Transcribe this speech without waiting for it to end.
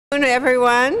Good afternoon,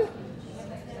 everyone.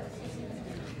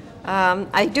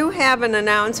 I do have an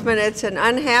announcement. It's an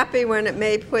unhappy one. It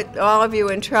may put all of you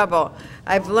in trouble.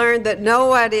 I've learned that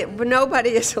nobody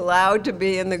is allowed to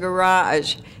be in the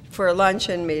garage for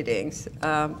luncheon meetings,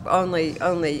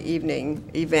 only evening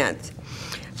events.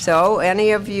 So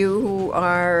any of you who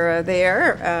are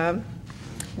there,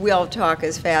 we'll talk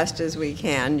as fast as we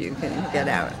can. You can get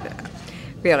out,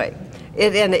 really.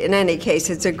 In any case,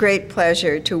 it's a great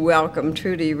pleasure to welcome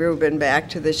Trudy Rubin back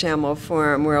to the Schemel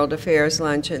Forum World Affairs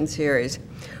Luncheon Series.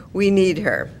 We need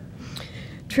her.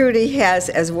 Trudy has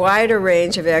as wide a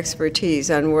range of expertise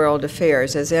on world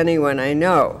affairs as anyone I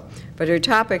know, but her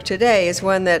topic today is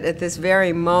one that at this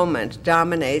very moment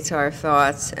dominates our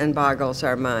thoughts and boggles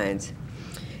our minds.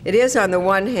 It is, on the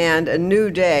one hand, a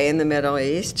new day in the Middle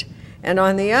East, and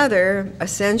on the other, a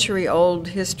century-old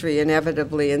history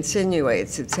inevitably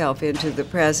insinuates itself into the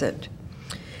present.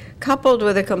 Coupled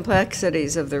with the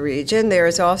complexities of the region, there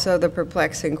is also the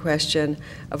perplexing question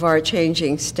of our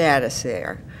changing status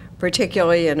there,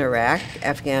 particularly in Iraq,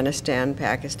 Afghanistan,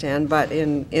 Pakistan, but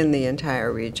in the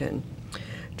entire region.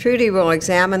 Trudy will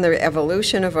examine the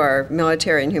evolution of our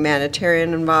military and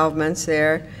humanitarian involvements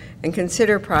there and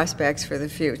consider prospects for the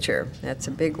future. That's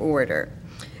a big order.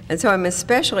 And so I'm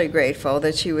especially grateful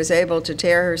that she was able to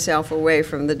tear herself away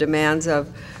from the demands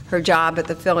of her job at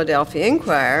the Philadelphia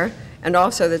Inquirer, and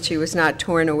also that she was not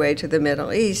torn away to the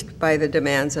Middle East by the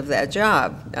demands of that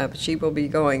job. She will be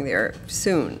going there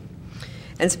soon.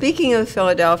 And speaking of the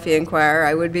Philadelphia Inquirer,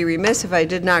 I would be remiss if I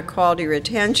did not call to your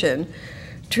attention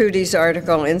Trudy's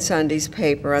article in Sunday's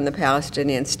paper on the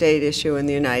Palestinian state issue in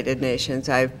the United Nations.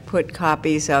 I've put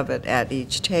copies of it at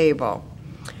each table.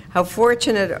 How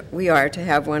fortunate we are to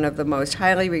have one of the most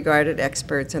highly regarded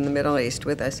experts in the Middle East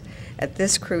with us at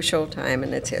this crucial time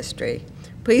in its history.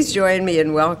 Please join me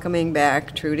in welcoming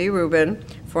back Trudy Rubin,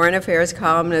 foreign affairs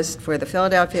columnist for the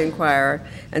Philadelphia Inquirer,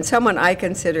 and someone I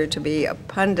consider to be a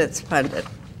pundit's pundit.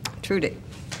 Trudy.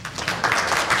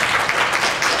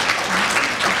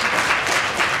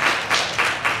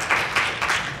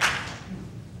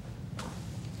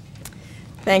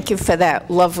 Thank you for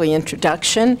that lovely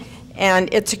introduction.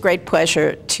 And it's a great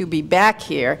pleasure to be back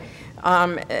here.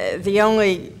 The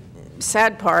only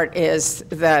sad part is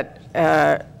that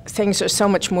things are so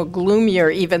much more gloomier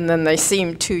even than they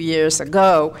seemed 2 years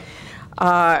ago.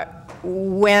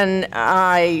 When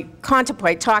I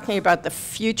contemplate talking about the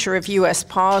future of U.S.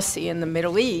 policy in the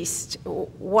Middle East,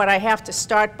 what I have to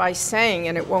start by saying,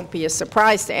 and it won't be a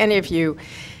surprise to any of you,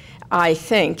 I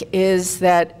think, is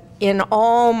that in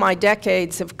all my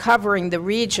decades of covering the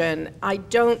region, I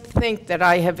don't think that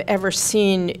I have ever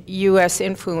seen U.S.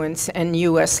 influence and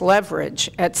U.S. leverage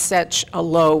at such a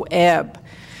low ebb.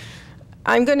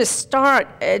 I'm going to start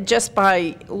just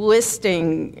by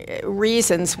listing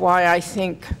reasons why I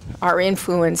think our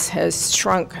influence has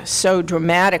shrunk so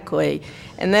dramatically,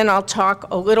 and then I'll talk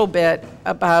a little bit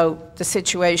about the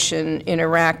situation in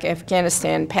Iraq,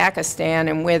 Afghanistan, Pakistan,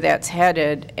 and where that's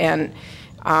headed, and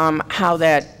how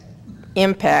that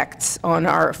impacts on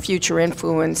our future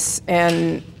influence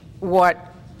and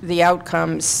what the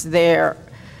outcomes there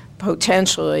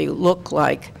potentially look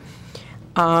like.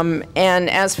 And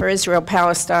as for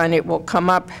Israel-Palestine, it will come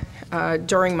up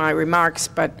during my remarks,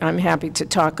 but I'm happy to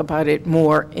talk about it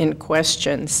more in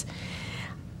questions.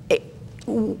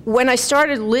 When I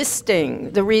started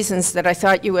listing the reasons that I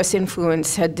thought U.S.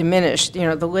 influence had diminished,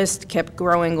 the list kept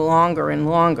growing longer and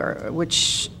longer,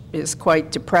 which is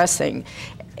quite depressing.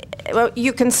 Well,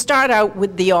 you can start out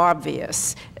with the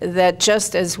obvious, that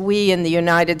just as we in the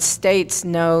United States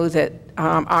know that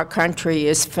our country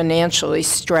is financially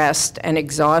stressed and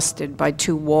exhausted by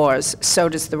 2 wars, so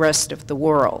does the rest of the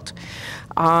world.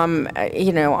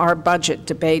 Our budget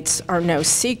debates are no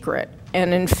secret.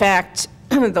 And in fact,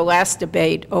 the last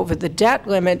debate over the debt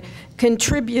limit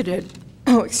contributed,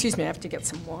 oh, excuse me, I have to get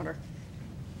some water.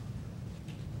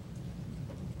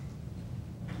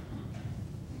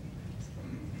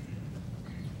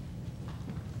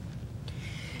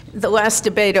 The last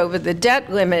debate over the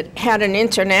debt limit had an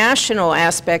international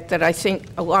aspect that I think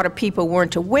a lot of people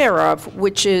weren't aware of,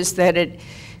 which is that it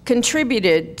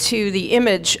contributed to the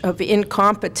image of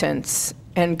incompetence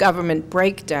and government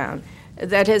breakdown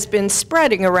that has been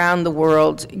spreading around the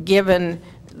world given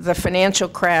the financial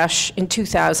crash in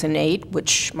 2008,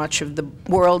 which much of the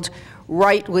world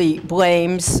rightly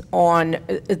blames on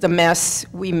the mess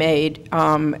we made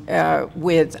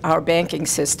with our banking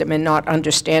system and not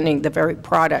understanding the very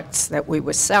products that we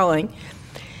were selling.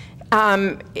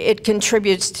 It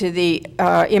contributes to the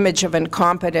image of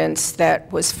incompetence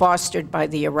that was fostered by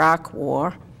the Iraq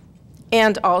War.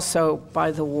 and also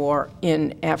by the war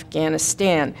in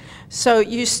Afghanistan. So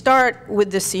you start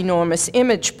with this enormous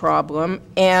image problem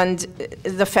and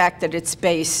the fact that it's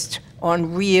based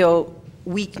on real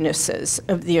weaknesses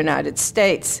of the United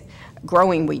States,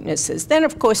 growing weaknesses. Then,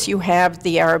 of course, you have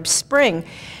the Arab Spring.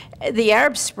 The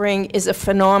Arab Spring is a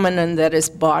phenomenon that is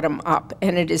bottom up,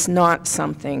 and it is not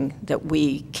something that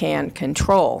we can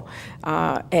control.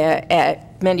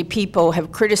 Many people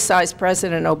have criticized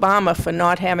President Obama for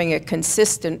not having a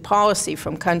consistent policy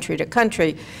from country to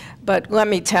country. But let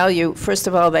me tell you, first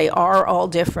of all, they are all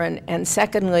different. And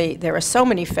secondly, there are so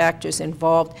many factors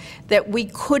involved that we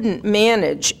couldn't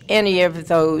manage any of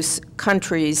those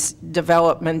countries'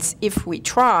 developments if we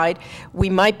tried. We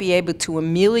might be able to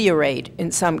ameliorate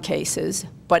in some cases,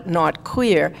 but not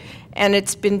clear. And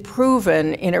it's been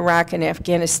proven in Iraq and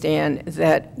Afghanistan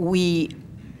that we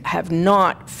have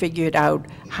not figured out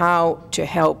how to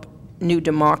help new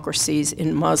democracies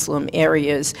in Muslim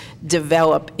areas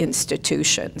develop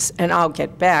institutions. And I'll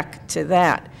get back to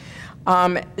that.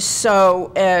 The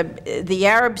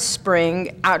Arab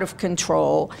Spring, out of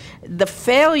control. The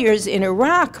failures in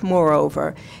Iraq,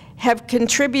 moreover, have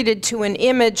contributed to an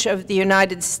image of the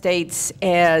United States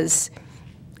as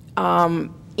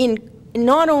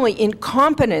not only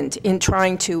incompetent in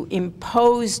trying to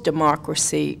impose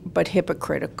democracy, but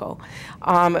hypocritical.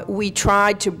 We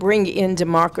tried to bring in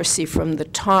democracy from the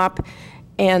top,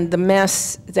 and the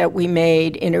mess that we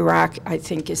made in Iraq, I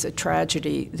think, is a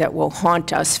tragedy that will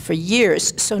haunt us for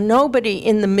years. So nobody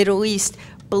in the Middle East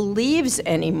believes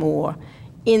anymore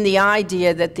in the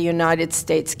idea that the United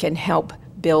States can help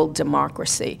build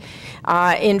democracy.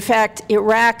 In fact,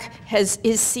 Iraq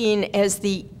is seen as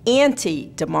the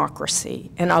anti-democracy,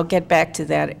 and I'll get back to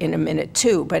that in a minute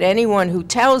too. But anyone who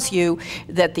tells you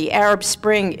that the Arab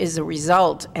Spring is a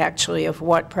result, actually, of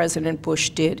what President Bush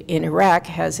did in Iraq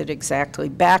has it exactly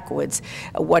backwards.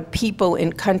 What people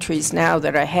in countries now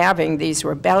that are having these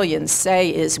rebellions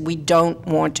say is, we don't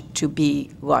want to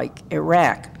be like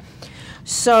Iraq.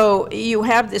 So you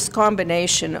have this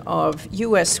combination of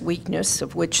U.S. weakness,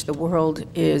 of which the world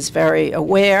is very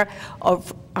aware,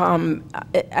 of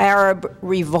Arab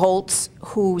revolts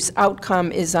whose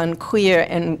outcome is unclear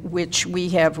and which we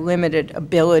have limited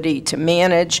ability to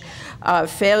manage,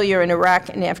 failure in Iraq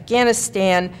and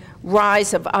Afghanistan,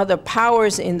 rise of other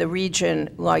powers in the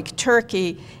region like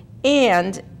Turkey,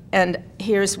 and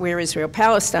here's where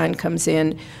Israel-Palestine comes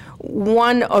in.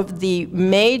 One of the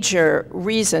major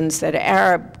reasons that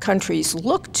Arab countries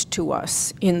looked to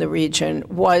us in the region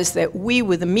was that we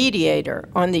were the mediator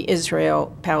on the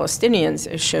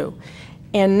Israel-Palestinians issue.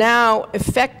 And now,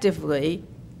 effectively,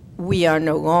 we are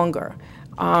no longer.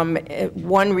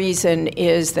 One reason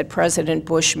is that President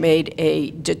Bush made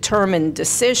a determined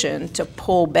decision to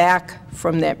pull back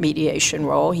from that mediation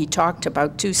role. He talked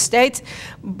about two states,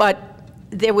 but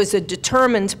there was a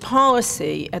determined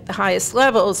policy at the highest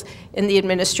levels in the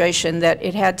administration that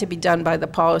it had to be done by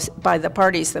the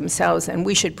parties themselves, and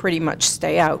we should pretty much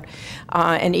stay out.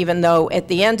 And even though at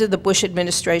the end of the Bush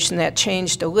administration that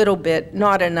changed a little bit,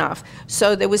 not enough.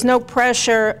 So there was no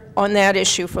pressure on that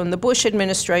issue from the Bush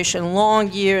administration,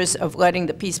 long years of letting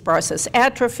the peace process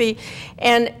atrophy,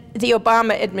 and the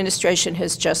Obama administration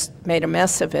has just made a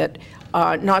mess of it.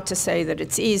 Not to say that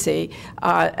it's easy.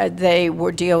 They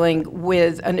were dealing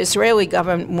with an Israeli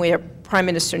government where Prime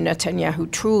Minister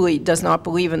Netanyahu truly does not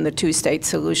believe in the two-state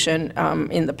solution.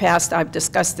 In the past, I've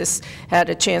discussed this, had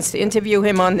a chance to interview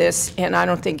him on this, and I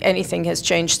don't think anything has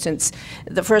changed since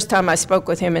the first time I spoke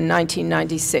with him in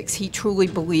 1996. He truly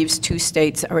believes two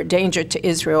states are a danger to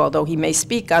Israel, although he may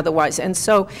speak otherwise. And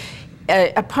so,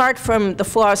 apart from the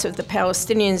flaws of the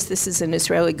Palestinians, this is an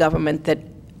Israeli government that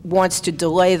wants to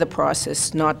delay the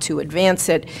process, not to advance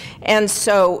it. And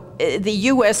so the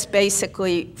U.S.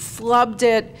 basically flubbed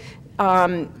it.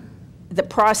 The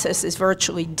process is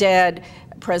virtually dead.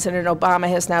 President Obama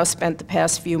has now spent the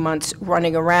past few months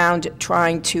running around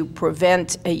trying to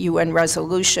prevent a UN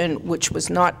resolution, which was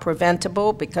not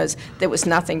preventable because there was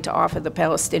nothing to offer the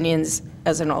Palestinians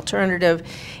as an alternative.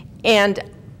 And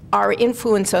our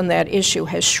influence on that issue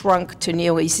has shrunk to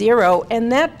nearly zero,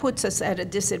 and that puts us at a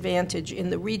disadvantage in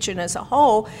the region as a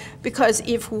whole, because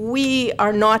if we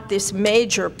are not this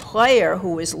major player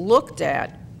who is looked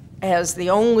at as the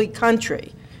only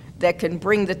country that can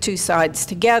bring the two sides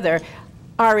together,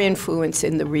 our influence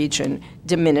in the region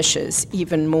diminishes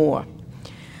even more.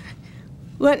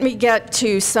 Let me get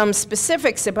to some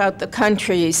specifics about the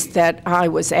countries that I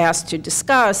was asked to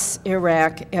discuss: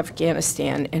 Iraq,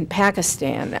 Afghanistan, and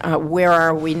Pakistan. Where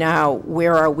are we now?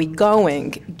 Where are we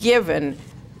going, given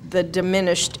the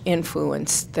diminished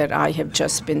influence that I have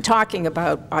just been talking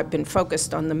about? I've been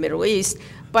focused on the Middle East,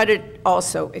 but it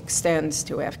also extends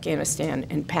to Afghanistan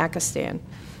and Pakistan.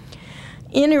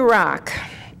 In Iraq,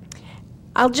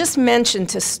 I'll just mention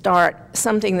to start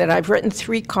something that I've written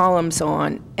 3 columns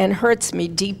on and hurts me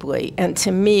deeply, and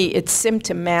to me it's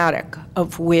symptomatic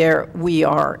of where we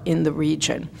are in the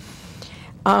region.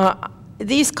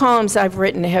 These columns I've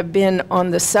written have been on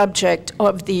the subject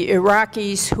of the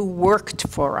Iraqis who worked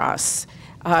for us,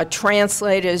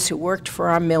 translators who worked for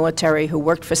our military, who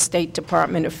worked for State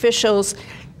Department officials,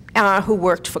 who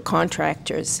worked for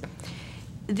contractors.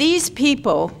 These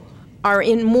people are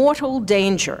in mortal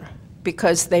danger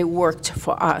because they worked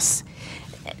for us.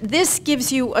 This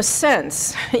gives you a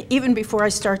sense, even before I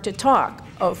start to talk,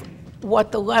 of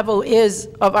what the level is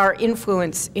of our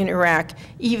influence in Iraq,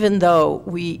 even though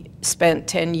we spent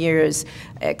 10 years,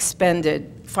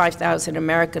 expended 5,000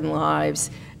 American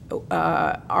lives.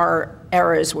 Our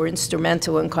errors were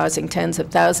instrumental in causing tens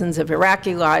of thousands of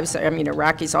Iraqi lives. I mean,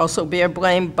 Iraqis also bear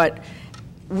blame, but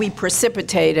we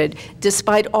precipitated,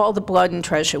 despite all the blood and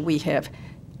treasure we have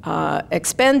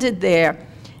expended there.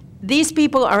 These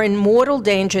people are in mortal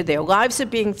danger. Their lives are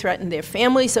being threatened. Their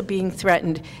families are being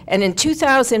threatened. And in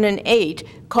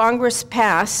 2008, Congress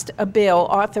passed a bill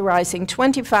authorizing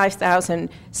 25,000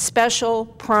 special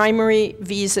primary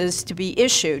visas to be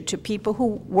issued to people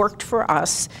who worked for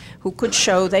us, who could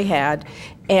show they had.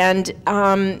 And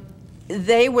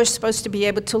they were supposed to be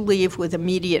able to leave with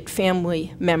immediate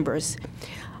family members.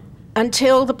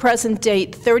 Until the present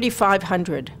date,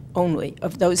 3,500 only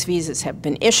of those visas have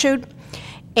been issued.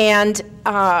 And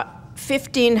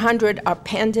 1,500 are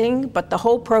pending, but the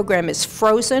whole program is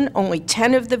frozen. Only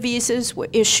 10 of the visas were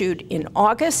issued in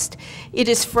August. It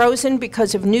is frozen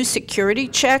because of new security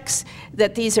checks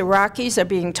that these Iraqis are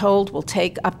being told will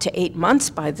take up to 8 months.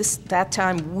 By that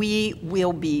time, we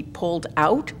will be pulled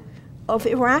out of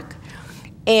Iraq.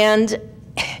 And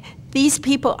these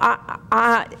people,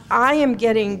 I am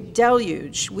getting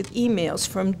deluged with emails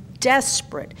from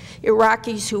desperate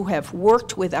Iraqis who have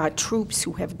worked with our troops,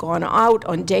 who have gone out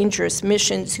on dangerous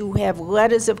missions, who have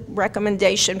letters of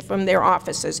recommendation from their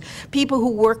officers, people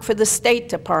who work for the State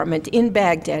Department in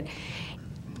Baghdad.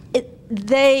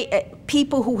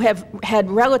 People who have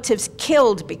had relatives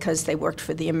killed because they worked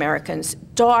for the Americans,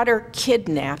 daughter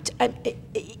kidnapped.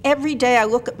 Every day I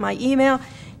look at my email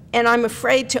and I'm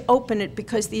afraid to open it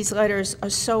because these letters are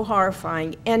so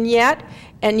horrifying. And yet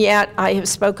I have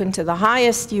spoken to the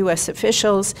highest U.S.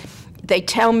 officials. They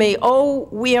tell me, oh,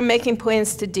 we are making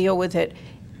plans to deal with it,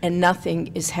 and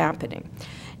nothing is happening.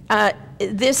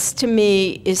 This, to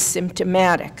me, is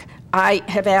symptomatic. I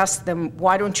have asked them,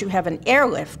 why don't you have an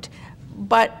airlift?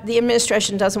 But the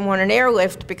administration doesn't want an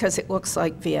airlift because it looks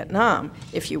like Vietnam.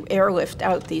 If you airlift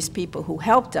out these people who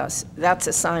helped us, that's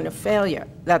a sign of failure.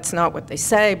 That's not what they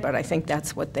say, but I think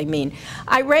that's what they mean.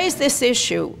 I raise this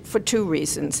issue for 2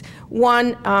 reasons.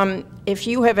 One, if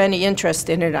you have any interest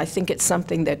in it, I think it's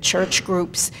something that church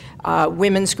groups,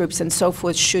 women's groups, and so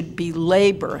forth should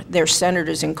belabor their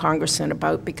senators and congressmen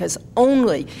about, because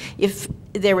only if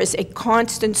there is a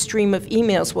constant stream of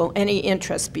emails will any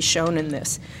interest be shown in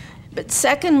this. But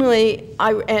secondly,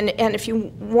 and if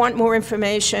you want more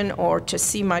information or to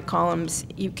see my columns,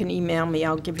 you can email me.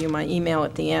 I'll give you my email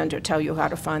at the end or tell you how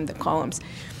to find the columns.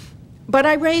 But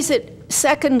I raise it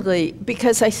secondly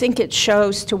because I think it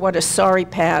shows to what a sorry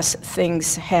pass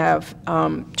things have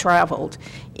traveled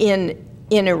in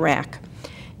Iraq.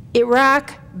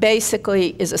 Iraq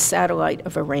basically is a satellite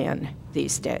of Iran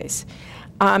these days.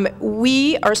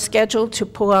 We are scheduled to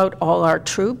pull out all our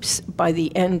troops by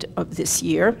the end of this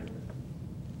year.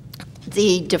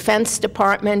 The Defense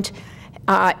Department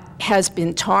has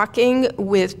been talking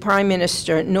with Prime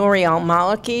Minister Nouri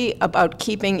al-Maliki about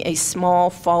keeping a small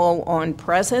follow-on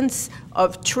presence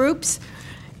of troops.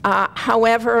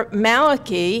 However,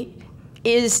 Maliki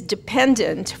is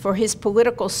dependent for his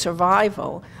political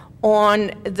survival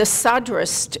on the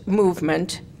Sadrist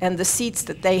movement and the seats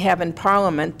that they have in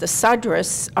parliament. The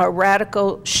Sadrists are a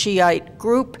radical Shiite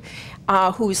group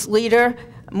whose leader,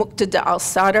 Muqtada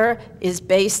al-Sadr, is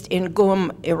based in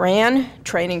Qum, Iran,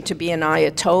 training to be an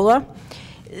Ayatollah.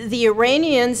 The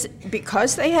Iranians,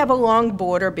 because they have a long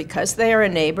border, because they are a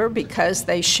neighbor, because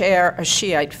they share a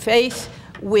Shiite faith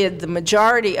with the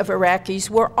majority of Iraqis,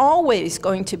 were always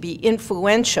going to be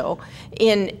influential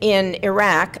in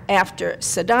Iraq after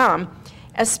Saddam,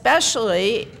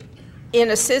 especially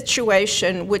in a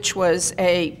situation which was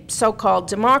a so-called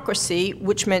democracy,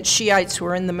 which meant Shiites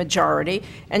were in the majority,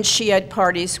 and Shiite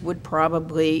parties would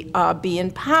probably be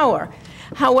in power.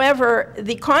 However,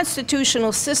 the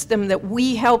constitutional system that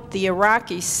we helped the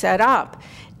Iraqis set up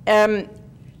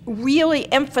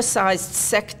really emphasized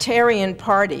sectarian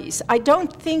parties. I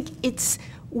don't think it's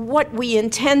what we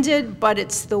intended, but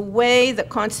it's the way the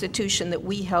Constitution that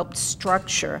we helped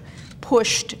structure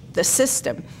pushed the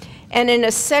system. And in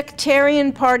a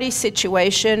sectarian party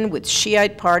situation with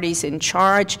Shiite parties in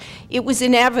charge, it was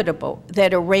inevitable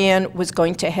that Iran was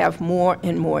going to have more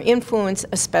and more influence,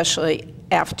 especially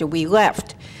after we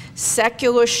left.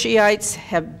 Secular Shiites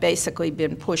have basically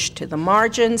been pushed to the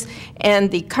margins, and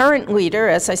the current leader,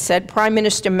 as I said, Prime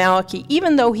Minister Maliki,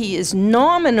 even though he is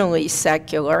nominally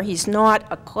secular, he's not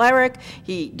a cleric,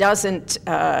 he doesn't,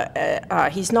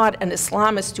 he's not an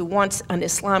Islamist who wants an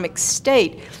Islamic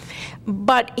state,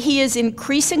 but he is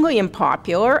increasingly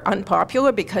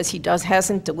unpopular because he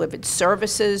hasn't delivered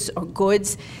services or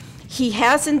goods. He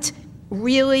hasn't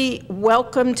really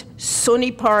welcomed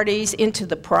Sunni parties into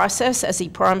the process, as he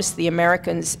promised the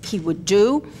Americans he would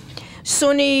do.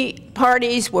 Sunni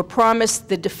parties were promised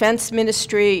the Defense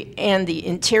Ministry and the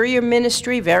Interior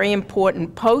Ministry, very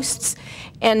important posts,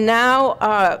 and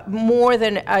now more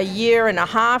than a year and a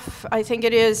half, I think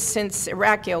it is, since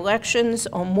Iraqi elections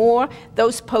or more,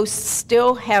 those posts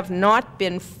still have not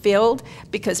been filled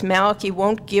because Maliki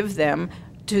won't give them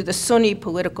to the Sunni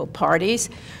political parties.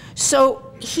 So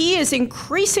he is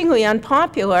increasingly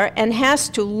unpopular and has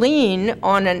to lean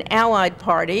on an allied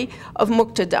party of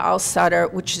Muqtada al-Sadr,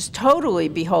 which is totally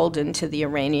beholden to the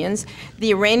Iranians.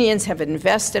 The Iranians have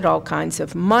invested all kinds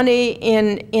of money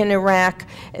in Iraq.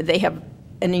 They have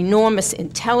an enormous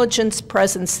intelligence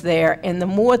presence there, and the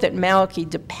more that Maliki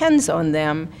depends on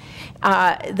them,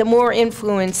 the more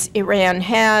influence Iran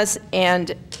has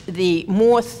and the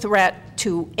more threat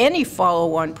to any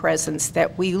follow-on presence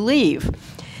that we leave.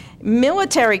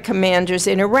 Military commanders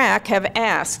in Iraq have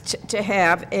asked to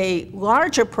have a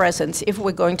larger presence if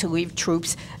we're going to leave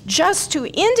troops, just to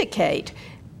indicate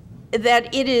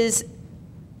that it is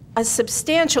a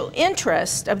substantial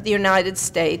interest of the United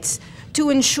States to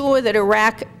ensure that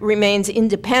Iraq remains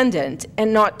independent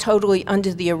and not totally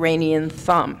under the Iranian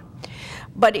thumb.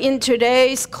 But in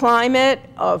today's climate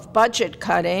of budget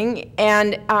cutting,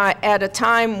 and at a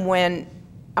time when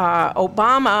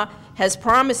Obama has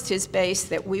promised his base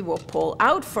that we will pull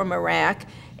out from Iraq,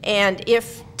 and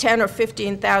if 10 or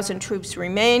 15,000 troops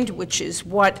remained, which is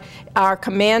what our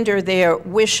commander there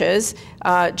wishes,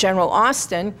 General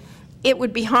Austin, it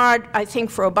would be hard, I think,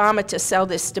 for Obama to sell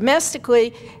this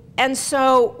domestically. And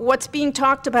so what's being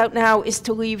talked about now is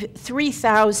to leave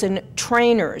 3,000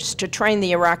 trainers to train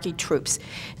the Iraqi troops.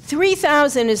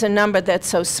 3,000 is a number that's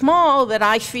so small that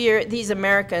I fear these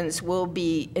Americans will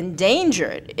be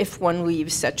endangered if one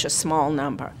leaves such a small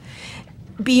number.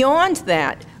 Beyond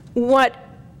that, what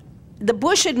the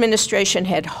Bush administration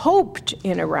had hoped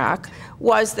in Iraq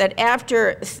was that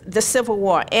after the Civil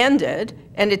War ended,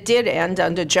 and it did end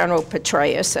under General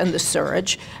Petraeus and the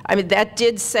surge, I mean, that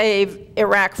did save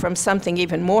Iraq from something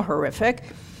even more horrific.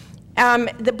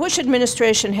 The Bush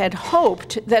administration had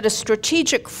hoped that a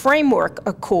strategic framework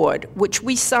accord, which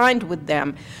we signed with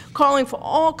them, calling for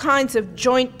all kinds of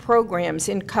joint programs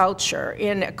in culture,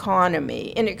 in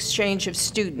economy, in exchange of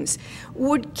students,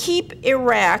 would keep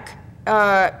Iraq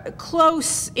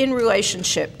close in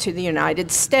relationship to the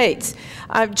United States.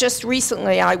 Just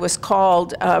recently, I was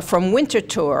called from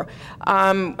Winterthur,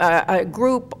 a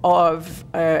group of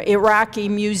Iraqi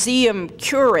museum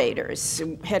curators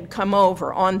had come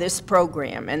over on this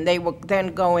program, and they were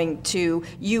then going to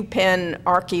UPenn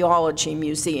Archaeology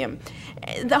Museum.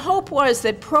 The hope was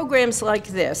that programs like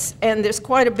this, and there's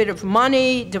quite a bit of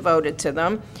money devoted to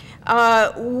them,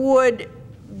 would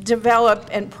develop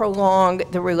and prolong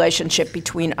the relationship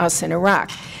between us and Iraq.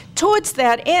 Towards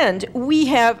that end, we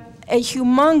have a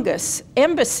humongous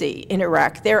embassy in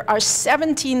Iraq. There are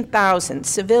 17,000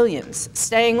 civilians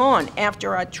staying on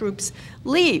after our troops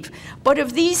leave. But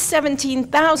of these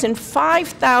 17,000,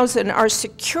 5,000 are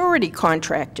security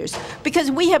contractors because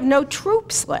we have no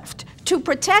troops left to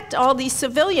protect all these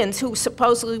civilians who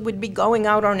supposedly would be going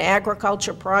out on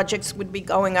agriculture projects, would be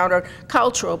going out on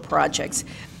cultural projects.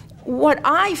 What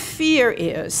I fear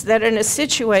is that in a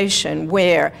situation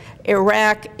where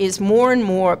Iraq is more and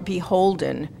more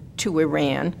beholden to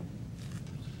Iran,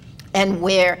 and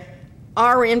where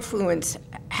our influence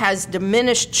has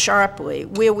diminished sharply,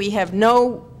 where we have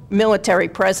no military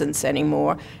presence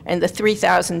anymore, and the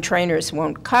 3,000 trainers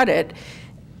won't cut it,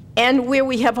 and where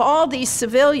we have all these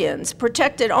civilians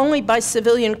protected only by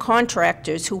civilian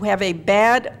contractors who have a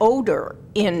bad odor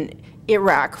in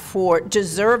Iraq for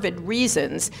deserved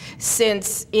reasons,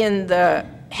 since in the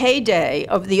heyday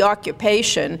of the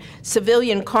occupation,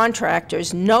 civilian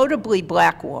contractors, notably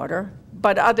Blackwater,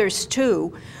 but others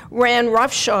too, ran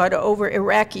roughshod over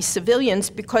Iraqi civilians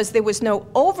because there was no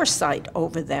oversight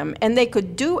over them, and they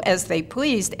could do as they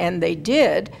pleased, and they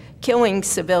did, killing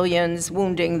civilians,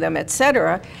 wounding them,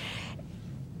 etc.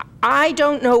 I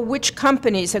don't know which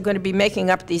companies are going to be making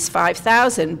up these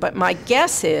 5,000, but my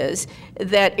guess is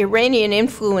that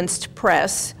Iranian-influenced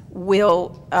press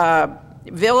will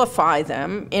vilify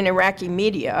them in Iraqi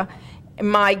media.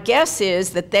 My guess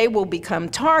is that they will become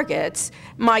targets.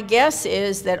 My guess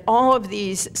is that all of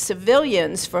these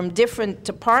civilians from different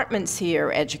departments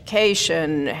here,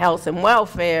 education, health and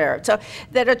welfare, so,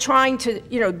 that are trying to,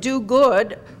 do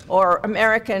good, or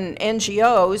American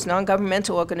NGOs,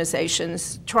 non-governmental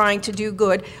organizations, trying to do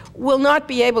good, will not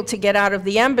be able to get out of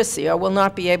the embassy or will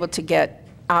not be able to get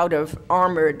out of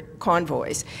armored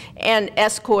convoys and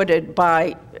escorted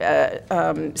by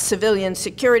civilian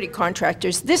security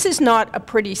contractors. This is not a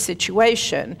pretty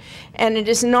situation, and it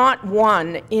is not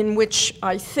one in which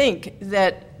I think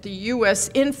that the U.S.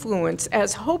 influence,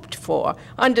 as hoped for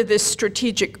under this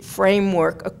strategic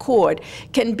framework accord,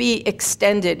 can be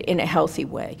extended in a healthy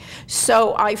way.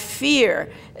 So I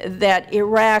fear that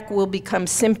Iraq will become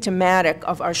symptomatic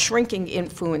of our shrinking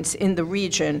influence in the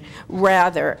region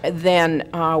rather than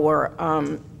our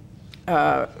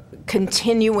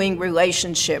continuing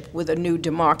relationship with a new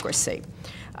democracy.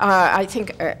 I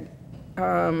think,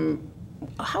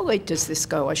 how late does this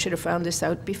go? I should have found this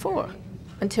out before.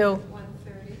 Until?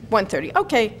 1:30.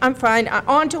 Okay, I'm fine.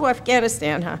 On to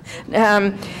Afghanistan, huh?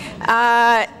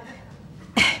 I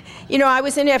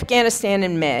was in Afghanistan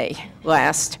in May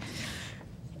last,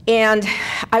 and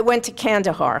I went to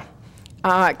Kandahar.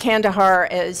 Kandahar,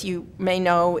 as you may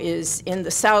know, is in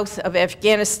the south of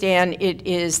Afghanistan. It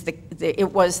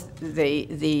was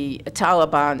the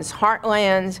Taliban's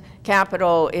heartland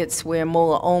capital. It's where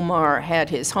Mullah Omar had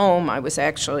his home. I was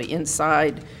actually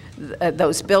inside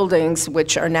those buildings,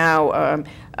 which are now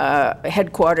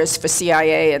headquarters for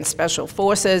CIA and special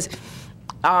forces.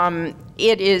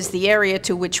 It is the area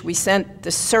to which we sent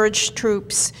the surge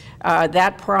troops.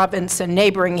 That province and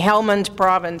neighboring Helmand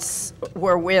province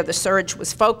were where the surge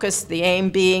was focused, the aim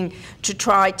being to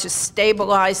try to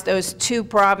stabilize those two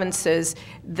provinces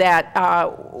that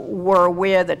were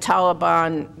where the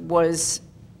Taliban was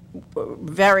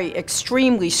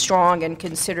extremely strong and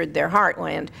considered their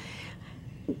heartland.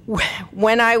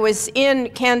 When I was in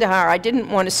Kandahar, I didn't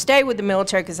want to stay with the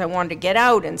military because I wanted to get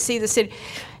out and see the city.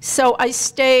 So I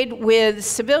stayed with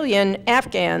civilian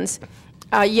Afghans,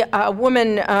 a young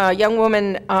woman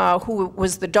who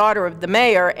was the daughter of the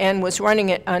mayor and was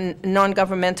running a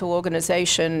non-governmental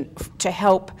organization to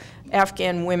help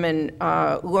Afghan women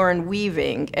learn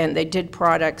weaving, and they did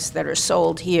products that are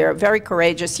sold here. A very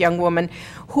courageous young woman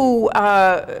who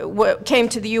came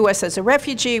to the U.S. as a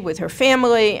refugee with her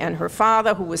family and her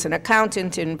father, who was an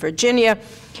accountant in Virginia.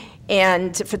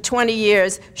 And for 20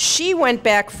 years, she went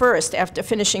back first after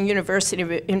finishing university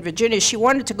in Virginia. She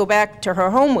wanted to go back to her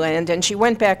homeland, and she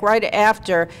went back right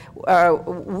after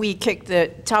we kicked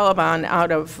the Taliban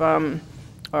out of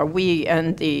or we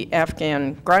and the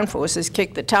Afghan ground forces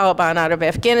kicked the Taliban out of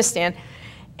Afghanistan,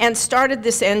 and started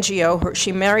this NGO.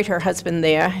 She married her husband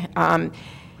there,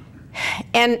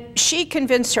 and she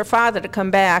convinced her father to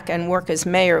come back and work as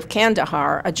mayor of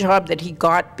Kandahar, a job that he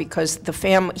got because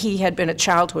he had been a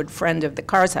childhood friend of the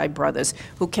Karzai brothers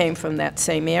who came from that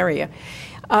same area.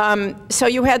 So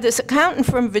you had this accountant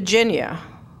from Virginia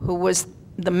who was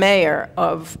the mayor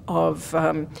of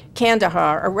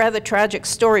Kandahar, a rather tragic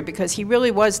story because he really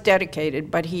was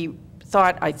dedicated, but he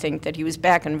thought, I think, that he was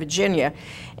back in Virginia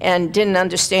and didn't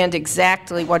understand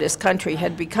exactly what his country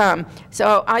had become.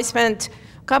 So I spent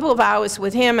a couple of hours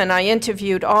with him, and I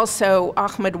interviewed also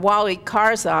Ahmed Wali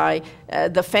Karzai,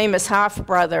 the famous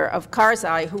half-brother of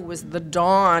Karzai, who was the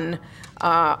Don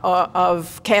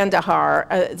of Kandahar,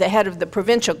 the head of the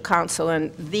provincial council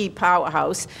and the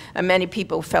powerhouse. Many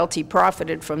people felt he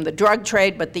profited from the drug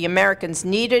trade, but the Americans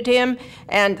needed him,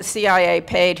 and the CIA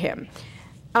paid him.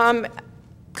 A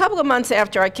couple of months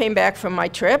after I came back from my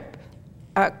trip,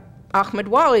 Ahmed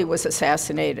Wali was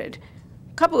assassinated.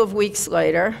 A couple of weeks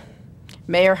later,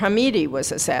 Mayor Hamidi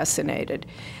was assassinated.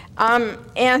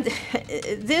 And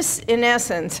this, in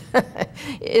essence,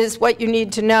 is what you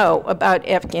need to know about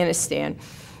Afghanistan.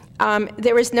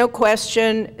 There is no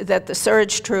question that the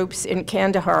surge troops in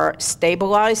Kandahar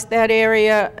stabilized that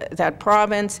area, that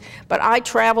province, but I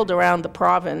traveled around the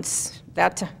province.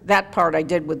 That part I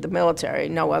did with the military,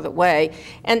 no other way,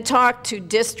 and talked to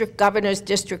district governors,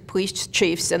 district police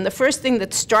chiefs. And the first thing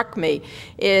that struck me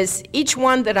is each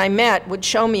one that I met would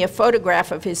show me a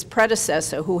photograph of his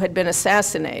predecessor who had been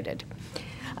assassinated.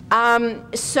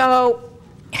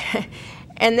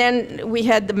 And then we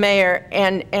had the mayor,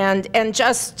 and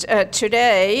just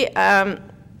today,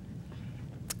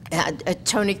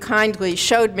 Tony kindly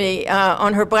showed me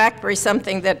on her BlackBerry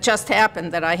something that just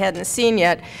happened that I hadn't seen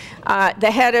yet.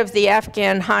 The head of the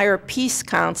Afghan Higher Peace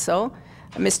Council,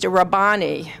 Mr.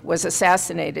 Rabbani, was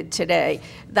assassinated today.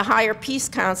 The Higher Peace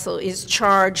Council is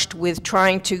charged with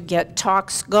trying to get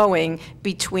talks going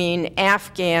between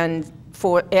Afghan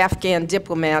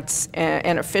diplomats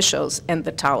and officials and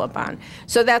the Taliban.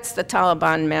 So that's the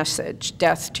Taliban message,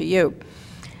 death to you.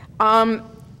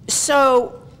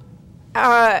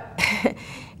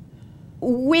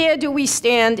 Where do we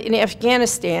stand in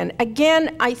Afghanistan?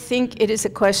 Again, I think it is a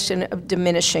question of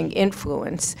diminishing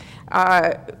influence.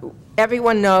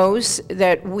 Everyone knows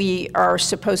that we are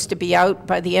supposed to be out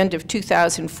by the end of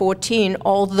 2014,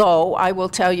 although I will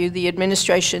tell you the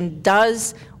administration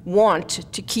does want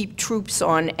to keep troops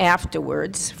on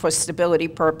afterwards for stability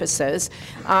purposes.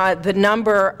 The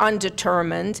number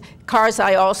undetermined.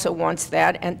 Karzai also wants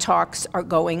that, and talks are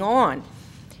going on.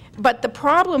 But the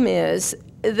problem is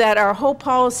that our whole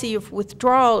policy of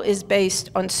withdrawal is based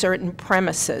on certain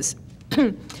premises.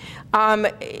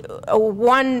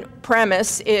 One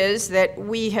premise is that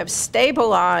we have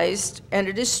stabilized, and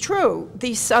it is true,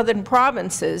 these southern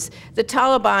provinces. The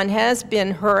Taliban has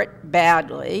been hurt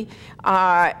badly.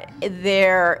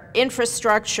 Their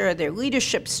infrastructure, their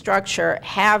leadership structure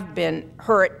have been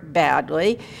hurt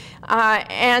badly.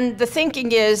 And the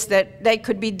thinking is that they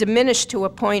could be diminished to a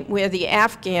point where the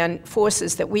Afghan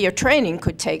forces that we are training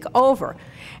could take over.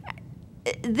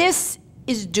 This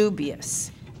is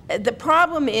dubious. The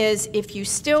problem is if you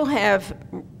still have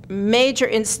major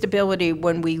instability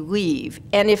when we leave,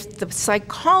 and if the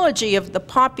psychology of the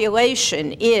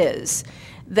population is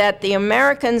that the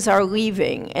Americans are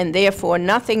leaving and therefore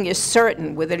nothing is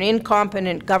certain with an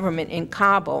incompetent government in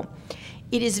Kabul,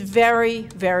 it is very,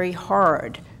 very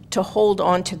hard to hold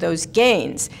on to those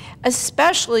gains,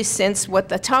 especially since what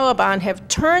the Taliban have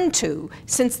turned to,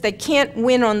 since they can't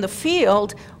win on the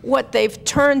field, what they've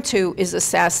turned to is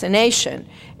assassination.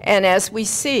 And as we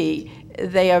see,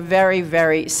 they are very,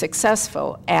 very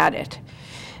successful at it.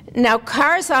 Now,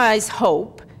 Karzai's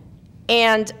hope,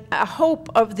 and a hope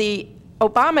of the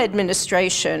Obama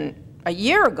administration a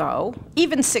year ago,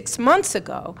 even 6 months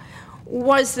ago,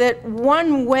 was that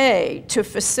one way to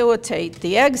facilitate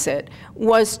the exit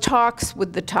was talks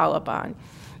with the Taliban.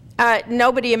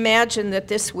 Nobody imagined that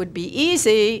this would be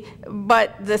easy,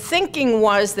 but the thinking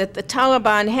was that the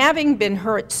Taliban, having been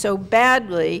hurt so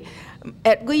badly,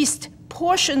 at least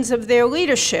portions of their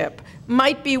leadership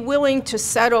might be willing to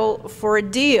settle for a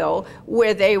deal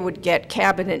where they would get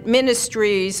cabinet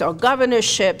ministries or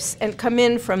governorships and come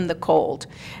in from the cold.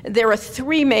 There are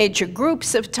three major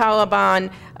groups of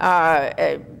Taliban.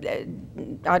 I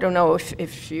don't know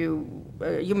if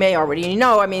you may already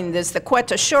know. I mean, there's the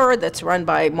Quetta Shura that's run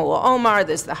by Mullah Omar.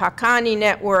 There's the Haqqani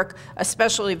Network, a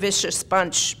specially vicious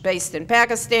bunch based in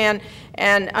Pakistan,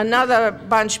 and another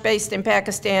bunch based in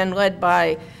Pakistan led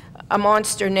by a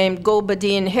monster named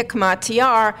Gulbuddin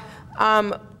Hikmatyar,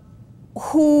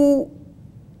 who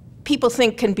people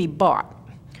think can be bought.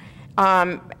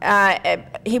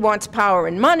 He wants power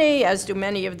and money, as do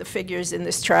many of the figures in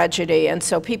this tragedy, and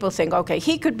so people think, okay,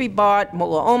 he could be bought,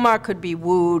 Mullah Omar could be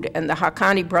wooed, and the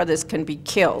Haqqani brothers can be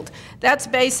killed. That's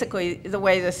basically the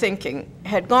way the thinking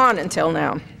had gone until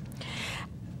now.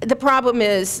 The problem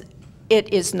is,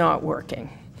 it is not working.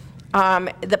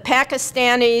 The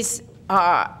Pakistanis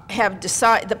have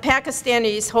decided, the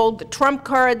Pakistanis hold the trump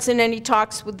cards in any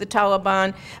talks with the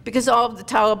Taliban because all of the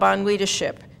Taliban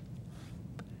leadership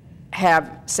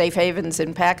have safe havens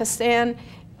in Pakistan,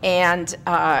 and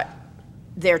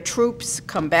their troops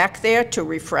come back there to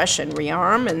refresh and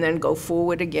rearm and then go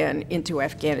forward again into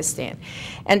Afghanistan.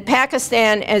 And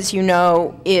Pakistan, as you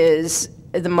know, is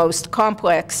the most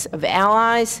complex of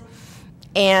allies,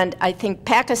 and I think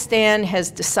Pakistan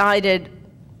has decided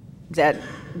that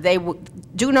they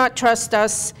do not trust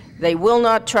us, they will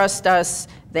not trust us,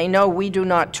 they know we do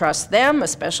not trust them,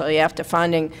 especially after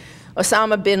finding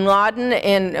Osama bin Laden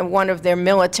in one of their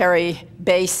military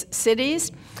base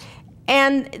cities.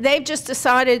 And they've just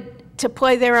decided to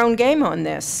play their own game on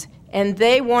this. And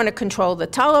they want to control the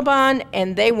Taliban,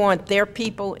 and they want their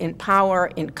people in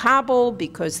power in Kabul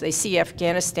because they see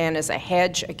Afghanistan as a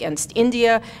hedge against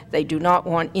India. They do not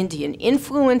want Indian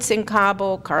influence in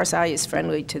Kabul. Karzai is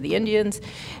friendly to the Indians.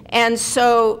 And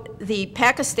so the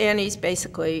Pakistanis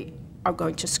basically are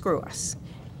going to screw us.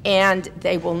 And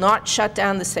they will not shut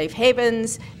down the safe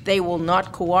havens. They will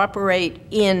not cooperate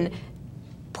in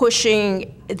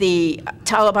pushing the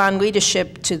Taliban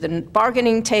leadership to the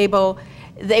bargaining table.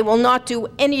 They will not do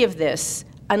any of this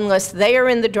unless they are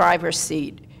in the driver's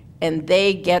seat and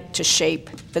they get to shape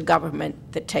the government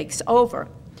that takes over.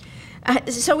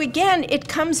 So again, it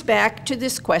comes back to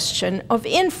this question of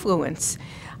influence.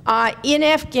 In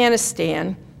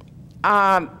Afghanistan,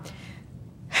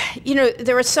 you know,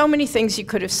 there are so many things you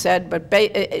could have said, but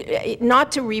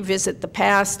not to revisit the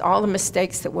past, all the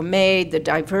mistakes that were made, the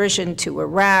diversion to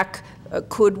Iraq.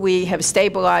 Could we have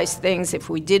stabilized things if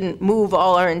we didn't move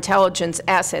all our intelligence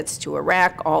assets to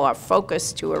Iraq, all our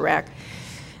focus to Iraq?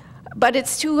 But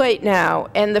it's too late now,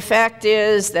 and the fact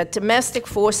is that domestic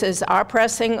forces are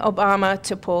pressing Obama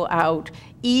to pull out.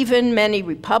 Even many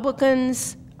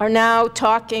Republicans are now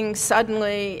talking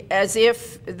suddenly as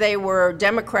if they were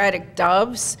Democratic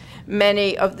doves.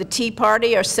 Many of the Tea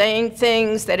Party are saying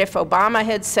things that if Obama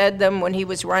had said them when he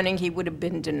was running, he would have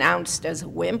been denounced as a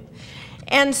wimp.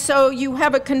 And so you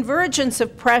have a convergence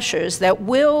of pressures that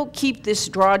will keep this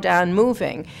drawdown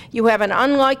moving. You have an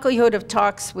unlikelihood of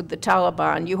talks with the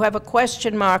Taliban. You have a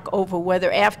question mark over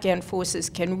whether Afghan forces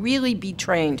can really be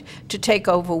trained to take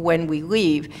over when we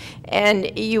leave.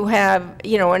 And you have,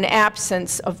 you know, an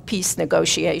absence of peace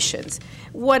negotiations.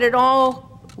 What it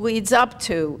all leads up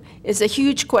to is a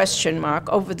huge question mark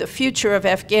over the future of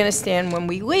Afghanistan when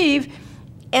we leave,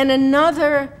 and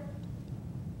another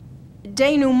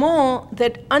denouement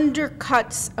that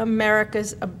undercuts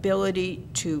America's ability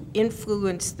to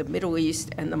influence the Middle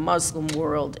East and the Muslim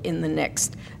world in the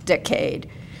next decade.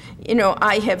 You know,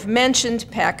 I have mentioned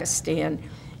Pakistan.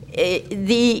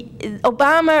 The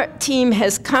Obama team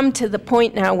has come to the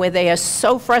point now where they are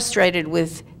so frustrated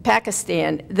with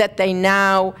Pakistan that they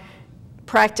now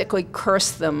practically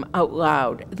curse them out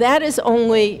loud. That is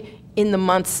only in the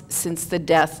months since the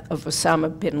death of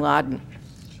Osama bin Laden.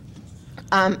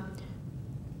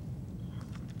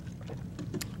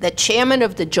 The chairman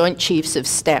of the Joint Chiefs of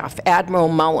Staff, Admiral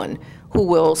Mullen, who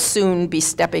will soon be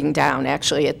stepping down,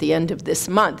 actually at the end of this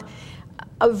month,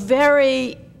 a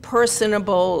very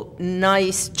personable,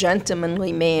 nice,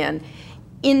 gentlemanly man,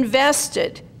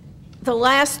 invested the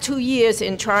last 2 years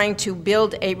in trying to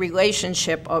build a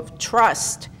relationship of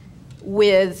trust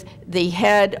with the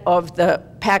head of the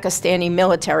Pakistani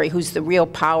military, who's the real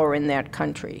power in that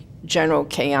country, General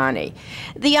Kayani.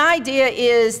 The idea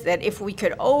is that if we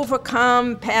could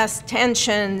overcome past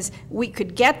tensions, we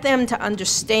could get them to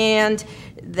understand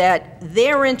that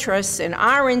their interests and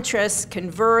our interests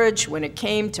converge when it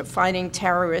came to fighting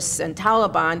terrorists and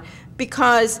Taliban,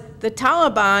 because the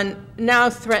Taliban now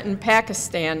threaten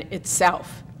Pakistan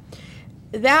itself.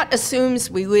 That assumes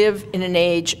we live in an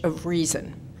age of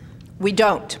reason. We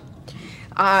don't.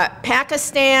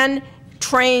 Pakistan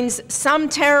trains some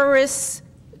terrorists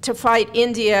to fight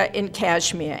India in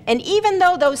Kashmir. And even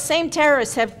though those same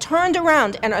terrorists have turned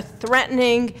around and are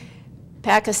threatening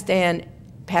Pakistan,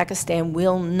 Pakistan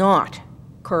will not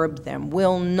curb them,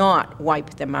 will not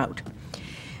wipe them out.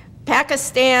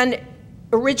 Pakistan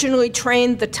originally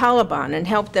trained the Taliban and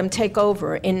helped them take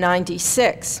over in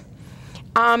 '96.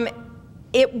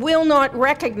 It will not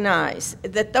recognize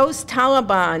that those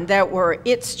Taliban that were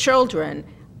its children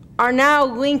are now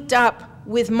linked up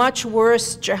with much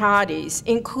worse jihadis,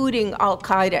 including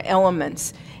al-Qaeda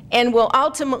elements, and will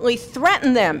ultimately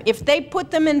threaten them. If they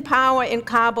put them in power in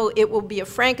Kabul, it will be a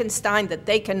Frankenstein that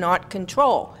they cannot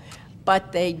control.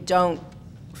 But they don't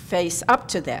face up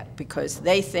to that because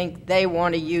they think they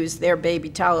want to use their baby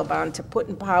Taliban to put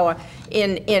in power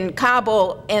in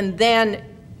Kabul, and then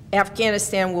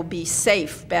Afghanistan will be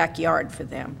safe backyard for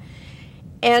them.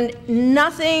 And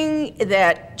nothing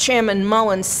that Chairman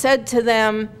Mullen said to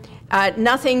them,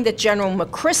 nothing that General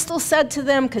McChrystal said to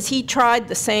them, because he tried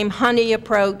the same honey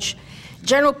approach.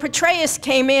 General Petraeus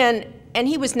came in, and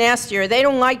he was nastier. They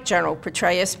don't like General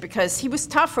Petraeus because he was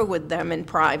tougher with them in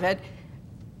private.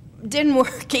 Didn't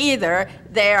work either.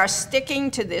 They are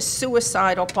sticking to this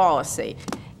suicidal policy,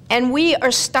 and we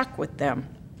are stuck with them.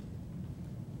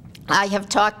 I have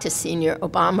talked to senior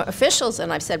Obama officials,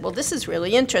 and I've said, well, this is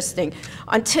really interesting.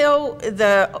 Until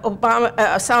the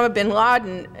Osama bin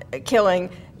Laden killing,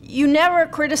 you never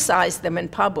criticized them in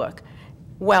public.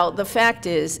 Well, the fact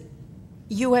is,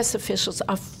 US officials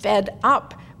are fed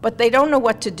up, but they don't know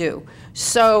what to do.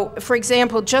 So, for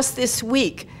example, just this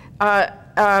week,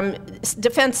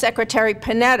 Defense Secretary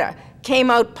Panetta came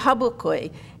out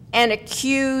publicly and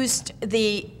accused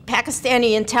the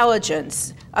Pakistani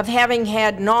intelligence of having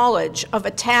had knowledge of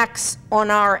attacks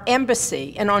on our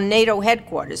embassy and on NATO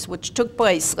headquarters, which took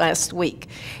place last week,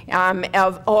 and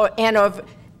of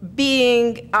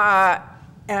being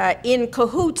in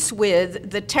cahoots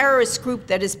with the terrorist group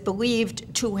that is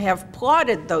believed to have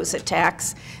plotted those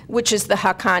attacks, which is the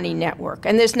Haqqani network.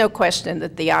 And there's no question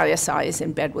that the ISI is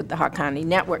in bed with the Haqqani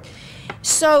network.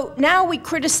 So now we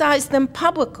criticize them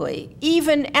publicly.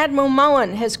 Even Admiral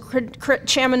Mullen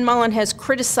Chairman Mullen has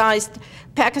criticized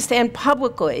Pakistan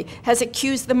publicly, has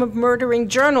accused them of murdering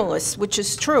journalists, which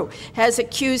is true, has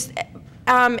accused,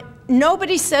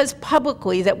 nobody says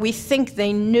publicly that we think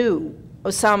they knew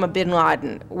Osama bin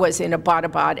Laden was in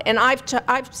Abbottabad. And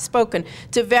I've spoken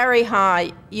to very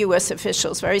high US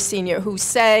officials, very senior, who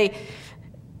say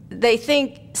they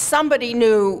think somebody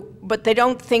knew, but they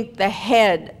don't think the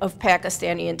head of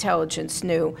Pakistani intelligence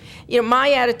knew. You know,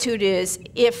 my attitude is,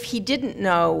 if he didn't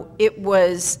know, it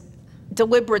was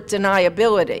deliberate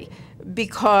deniability,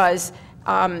 because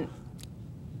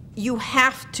you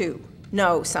have to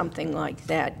know something like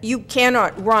that. You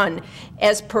cannot run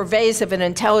as pervasive an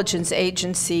intelligence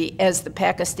agency as the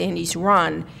Pakistanis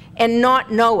run and not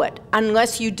know it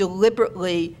unless you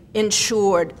deliberately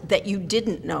ensured that you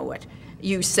didn't know it.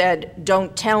 You said,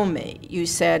 don't tell me. You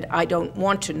said, I don't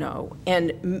want to know.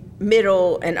 And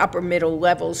middle and upper middle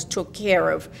levels took care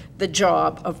of the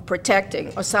job of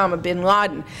protecting Osama bin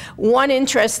Laden. One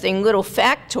interesting little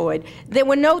factoid, there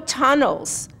were no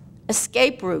tunnels,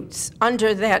 escape routes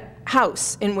under that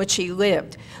house in which he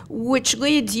lived, which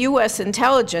leads US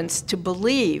intelligence to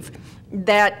believe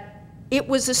that it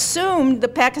was assumed the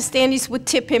Pakistanis would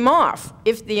tip him off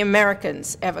if the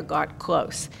Americans ever got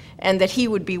close, and that he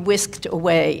would be whisked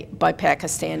away by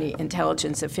Pakistani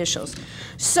intelligence officials.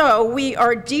 So we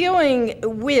are dealing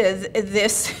with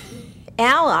this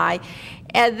ally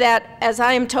that, as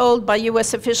I am told by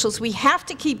US officials, we have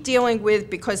to keep dealing with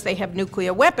because they have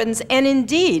nuclear weapons. And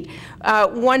indeed,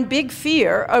 one big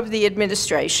fear of the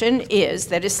administration is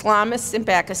that Islamists in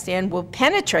Pakistan will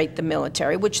penetrate the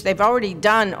military, which they've already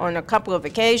done on a couple of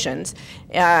occasions,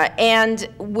 and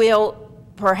will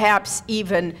perhaps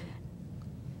even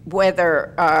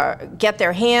get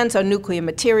their hands on nuclear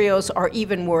materials, or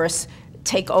even worse,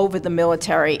 take over the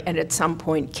military and at some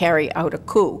point carry out a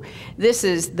coup. This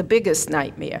is the biggest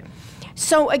nightmare.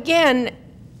 So again,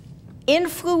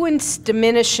 influence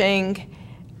diminishing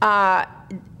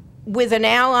with an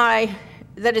ally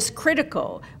that is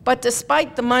critical, but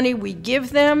despite the money we give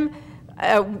them,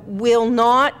 will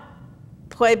not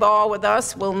play ball with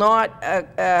us, will not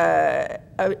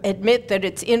admit that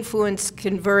its influence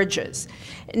converges.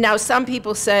 Now, some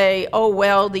people say, oh,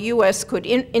 well, the U.S. could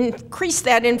increase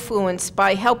that influence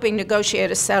by helping negotiate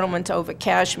a settlement over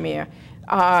Kashmir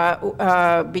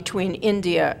between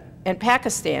India and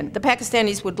Pakistan. The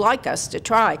Pakistanis would like us to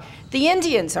try. The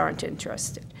Indians aren't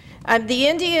interested. The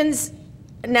Indians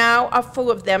now are full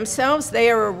of themselves.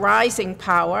 They are a rising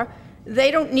power.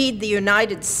 They don't need the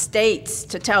United States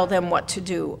to tell them what to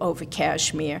do over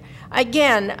Kashmir.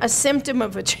 Again, a symptom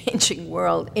of a changing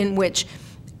world in which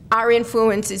our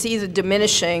influence is either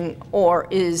diminishing or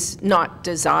is not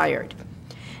desired.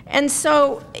 And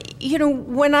so, you know,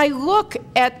 when I look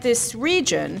at this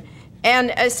region,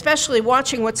 and especially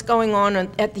watching what's going on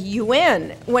at the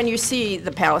UN, when you see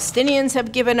the Palestinians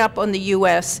have given up on the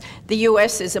US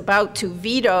is about to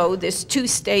veto this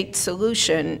two-state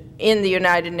solution in the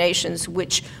United Nations,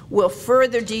 which will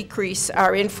further decrease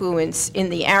our influence in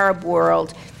the Arab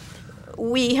world.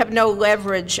 We have no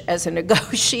leverage as a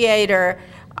negotiator.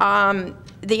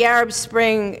 The Arab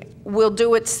Spring will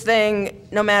do its thing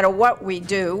no matter what we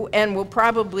do, and will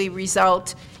probably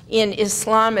result in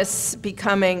Islamists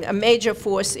becoming a major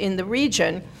force in the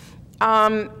region.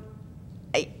 I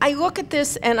look at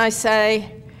this and I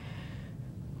say,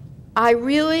 I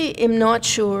really am not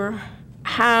sure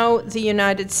how the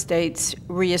United States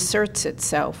reasserts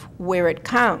itself where it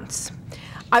counts.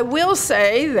 I will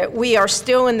say that we are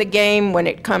still in the game when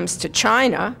it comes to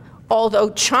China, although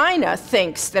China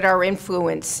thinks that our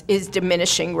influence is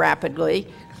diminishing rapidly.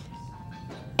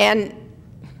 And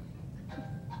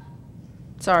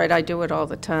it's all right, I do it all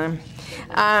the time.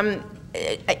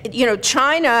 You know,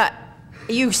 China,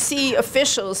 you see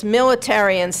officials,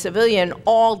 military and civilian,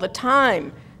 all the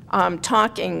time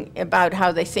talking about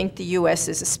how they think the US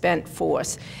is a spent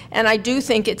force. And I do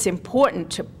think it's important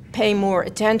to pay more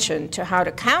attention to how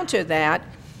to counter that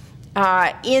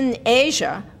in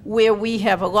Asia, where we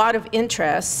have a lot of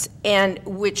interests and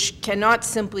which cannot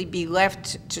simply be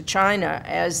left to China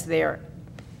as their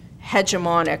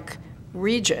hegemonic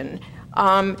region.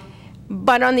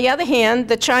 But on the other hand,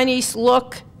 the Chinese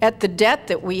look at the debt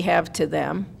that we have to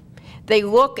them. They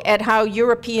look at how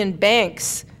European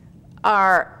banks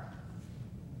are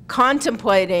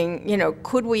contemplating, you know,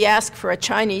 could we ask for a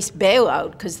Chinese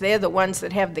bailout because they're the ones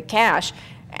that have the cash.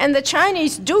 And the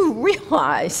Chinese do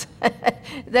realize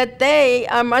that they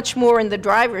are much more in the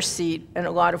driver's seat in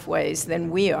a lot of ways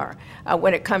than we are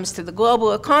when it comes to the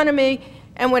global economy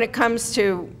and when it comes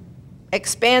to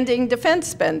expanding defense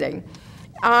spending.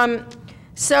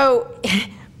 So,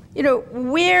 you know,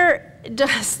 where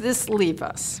does this leave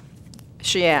us,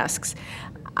 she asks.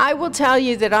 I will tell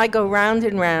you that I go round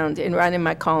and round in writing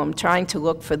my column trying to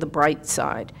look for the bright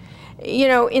side. You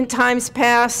know, in times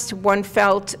past, one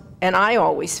felt, and I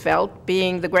always felt,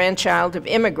 being the grandchild of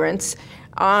immigrants,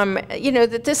 you know,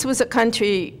 that this was a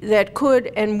country that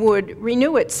could and would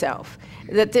renew itself,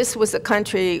 that this was a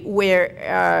country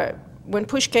where, when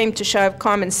push came to shove,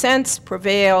 common sense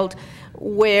prevailed,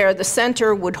 where the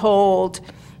center would hold,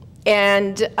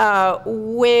 and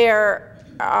where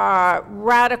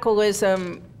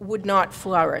radicalism would not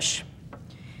flourish.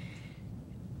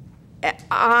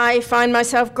 I find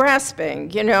myself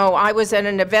grasping. You know, I was at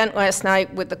an event last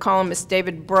night with the columnist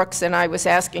David Brooks, and I was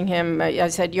asking him, I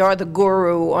said, you're the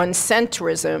guru on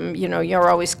centrism. You know, you're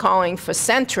always calling for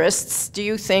centrists. Do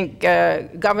you think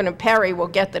Governor Perry will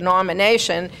get the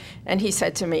nomination? And he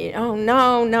said to me, oh,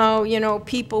 no, no, you know,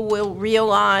 people will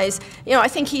realize, you know, I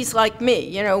think he's like me,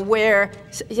 you know, where,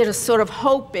 you know, sort of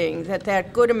hoping that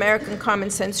that good American common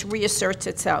sense reasserts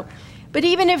itself. But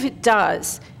even if it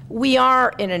does, we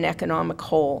are in an economic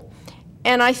hole.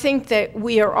 And I think that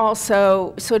we are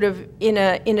also sort of in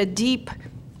a deep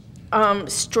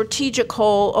strategic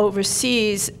hole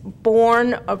overseas,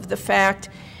 born of the fact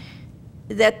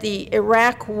that the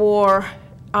Iraq War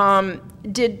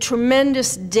did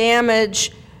tremendous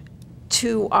damage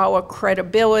to our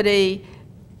credibility,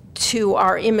 to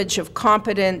our image of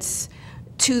competence,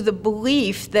 to the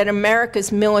belief that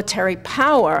America's military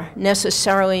power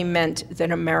necessarily meant that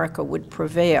America would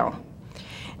prevail.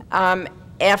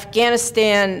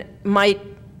 Afghanistan might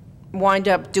wind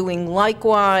up doing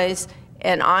likewise,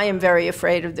 and I am very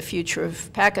afraid of the future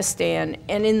of Pakistan.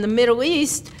 And in the Middle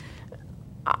East,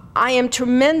 I am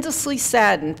tremendously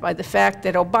saddened by the fact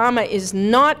that Obama is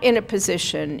not in a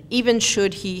position, even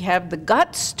should he have the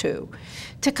guts to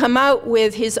come out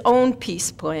with his own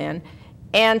peace plan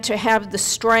and to have the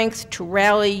strength to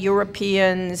rally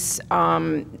Europeans,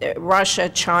 Russia,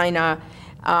 China,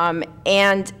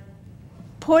 and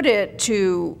put it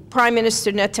to Prime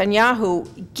Minister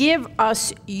Netanyahu, give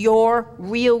us your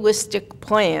realistic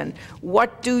plan.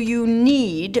 What do you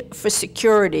need for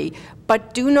security?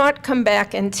 But do not come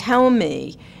back and tell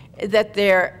me that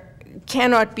there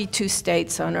cannot be two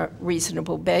states on a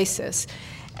reasonable basis.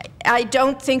 I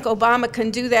don't think Obama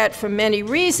can do that for many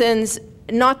reasons,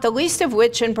 not the least of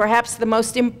which, and perhaps the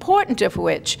most important of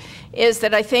which, is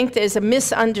that I think there's a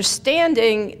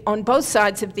misunderstanding on both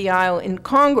sides of the aisle in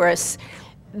Congress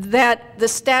that the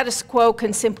status quo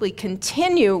can simply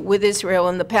continue with Israel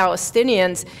and the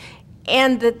Palestinians,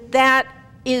 and that that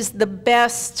is the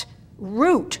best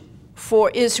route for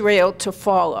Israel to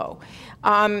follow.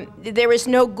 There is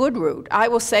no good route. I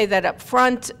will say that up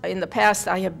front. In the past,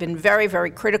 I have been very,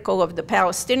 very critical of the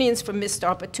Palestinians for missed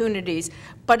opportunities.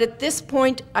 But at this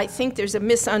point, I think there's a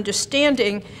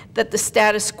misunderstanding that the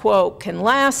status quo can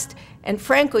last. And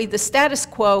frankly, the status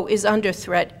quo is under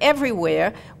threat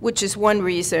everywhere, which is one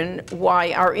reason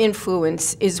why our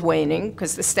influence is waning,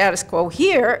 because the status quo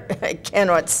here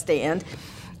cannot stand.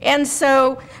 And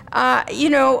so, you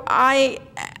know, I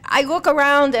look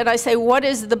around and I say, what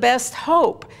is the best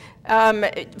hope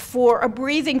for a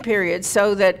breathing period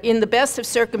so that in the best of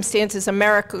circumstances,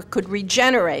 America could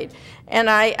regenerate? And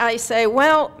I say,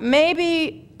 well,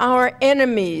 maybe our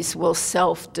enemies will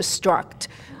self-destruct.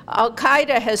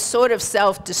 Al-Qaeda has sort of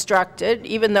self-destructed,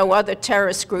 even though other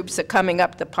terrorist groups are coming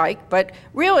up the pike. But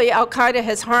really, Al-Qaeda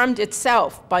has harmed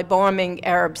itself by bombing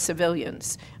Arab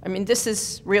civilians. I mean, this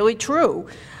is really true.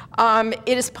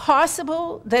 It is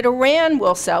possible that Iran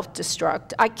will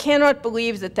self-destruct. I cannot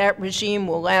believe that that regime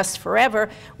will last forever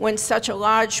when such a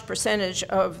large percentage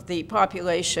of the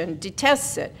population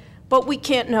detests it. But we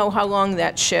can't know how long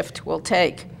that shift will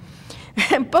take.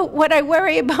 But what I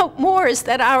worry about more is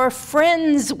that our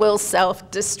friends will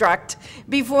self-destruct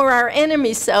before our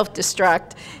enemies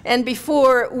self-destruct and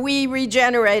before we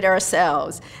regenerate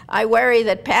ourselves. I worry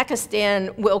that Pakistan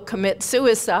will commit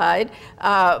suicide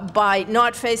by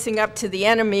not facing up to the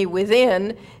enemy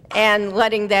within and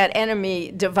letting that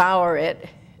enemy devour it,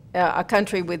 a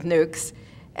country with nukes.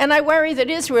 And I worry that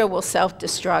Israel will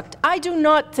self-destruct. I do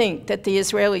not think that the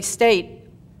Israeli state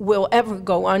will ever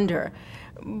go under.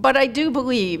 But I do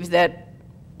believe that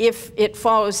if it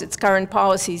follows its current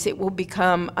policies, it will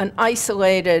become an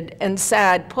isolated and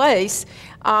sad place,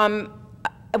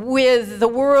 with the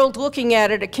world looking at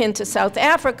it akin to South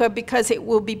Africa, because it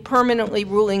will be permanently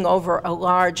ruling over a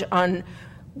large,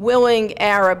 willing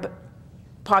Arab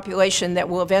population that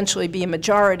will eventually be a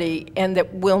majority and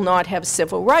that will not have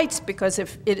civil rights, because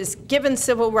if it is given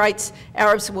civil rights,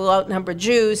 Arabs will outnumber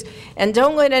Jews. And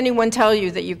don't let anyone tell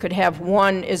you that you could have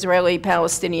one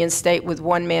Israeli-Palestinian state with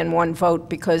one man, one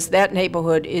vote, because that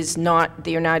neighborhood is not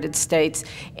the United States,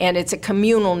 and it's a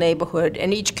communal neighborhood,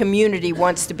 and each community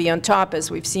wants to be on top, as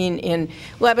we've seen in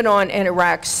Lebanon and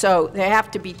Iraq. So there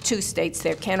have to be two states.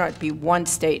 There cannot be one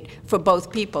state for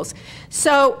both peoples.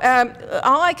 So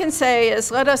all I can say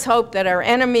is, let us hope that our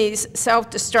enemies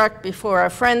self-destruct before our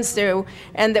friends do,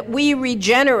 and that we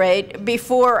regenerate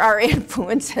before our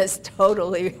influence has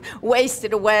totally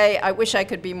wasted away. I wish I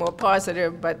could be more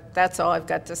positive, but that's all I've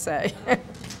got to say.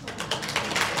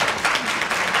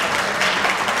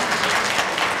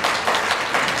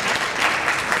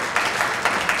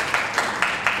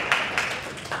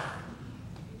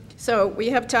 So we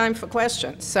have time for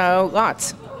questions, so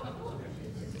lots.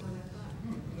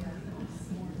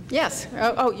 Yes.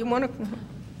 Oh, you want to?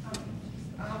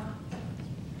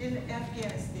 In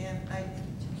Afghanistan, I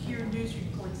hear news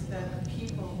reports that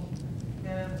people,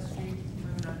 men on the street,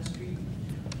 women on the street,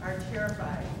 are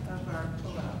terrified of our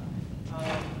pullout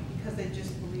because they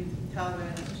just believe the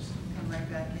Taliban will just come right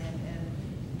back in and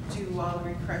do all the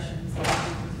repressions that they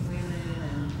do with women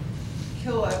and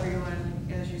kill everyone,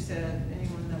 as you said,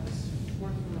 anyone that was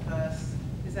working with us.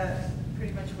 Is that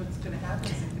pretty much what's going to happen?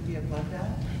 Is it going to be a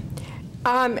bloodbath?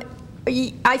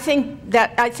 I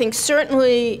think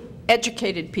certainly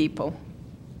educated people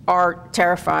are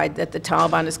terrified that the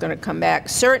Taliban is going to come back.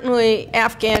 Certainly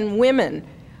Afghan women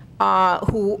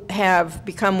who have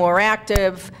become more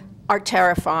active are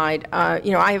terrified.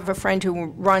 You know, I have a friend who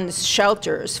runs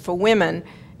shelters for women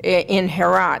in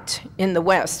Herat in the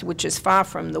West, which is far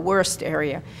from the worst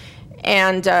area.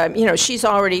 And, you know, she's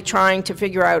already trying to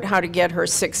figure out how to get her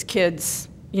 6 kids,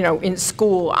 you know, in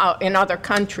school in other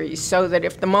countries, so that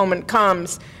if the moment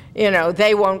comes, you know,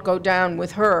 they won't go down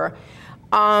with her.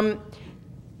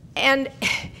 And,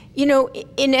 you know,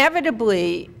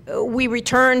 inevitably, we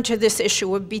return to this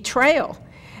issue of betrayal,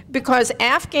 because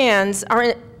Afghans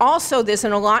are also, there's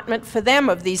an allotment for them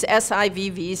of these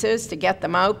SIV visas to get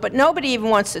them out, but nobody even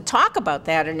wants to talk about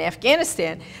that in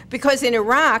Afghanistan, because in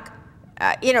Iraq,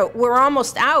 you know, we're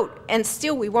almost out, and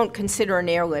still we won't consider an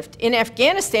airlift. In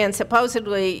Afghanistan,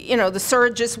 supposedly, you know, the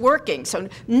surge is working, so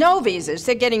no visas.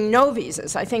 They're getting no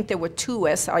visas. I think there were 2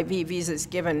 SIV visas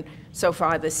given so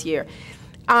far this year.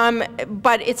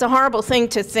 But it's a horrible thing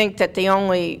to think that the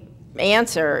only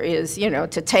answer is, you know,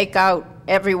 to take out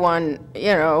everyone,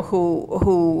 you know,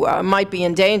 who might be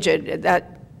endangered.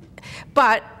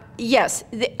 But yes,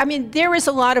 I mean, there is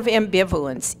a lot of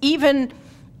ambivalence, even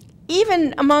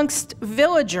amongst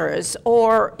villagers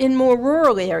or in more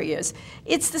rural areas.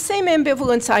 It's the same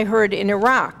ambivalence I heard in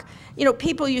Iraq. You know,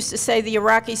 people used to say the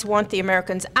Iraqis want the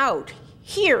Americans out.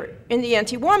 Here, in the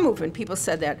anti-war movement, people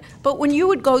said that. But when you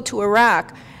would go to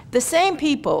Iraq, the same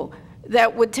people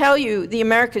that would tell you the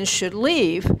Americans should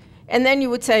leave, and then you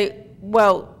would say,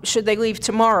 well, should they leave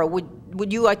tomorrow?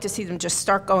 Would you like to see them just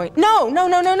start going, no, no,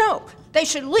 no, no, no. They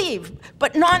should leave,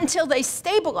 but not until they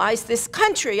stabilize this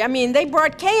country. I mean, they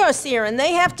brought chaos here, and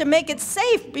they have to make it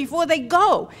safe before they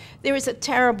go. There is a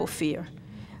terrible fear.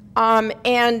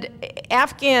 And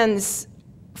Afghans,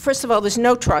 first of all, there's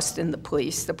no trust in the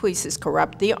police. The police is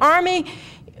corrupt. The army,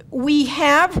 we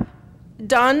have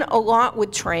done a lot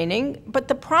with training, but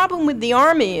the problem with the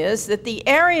army is that the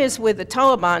areas where the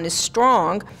Taliban is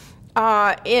strong,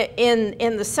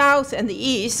 in the south and the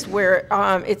east, where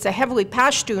it's a heavily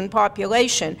Pashtun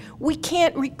population, we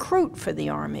can't recruit for the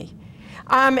army.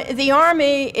 The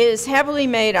army is heavily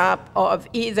made up of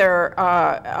either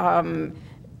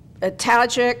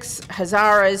Tajiks,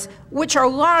 Hazaras, which are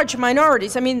large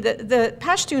minorities. I mean, the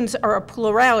Pashtuns are a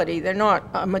plurality, they're not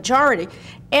a majority.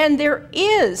 And there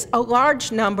is a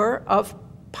large number of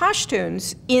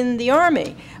Pashtuns in the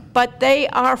army, but they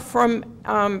are from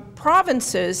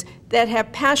provinces that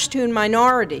have Pashtun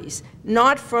minorities,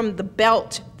 not from the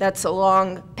belt that's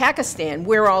along Pakistan,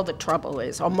 where all the trouble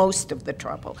is, or most of the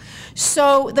trouble.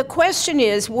 So the question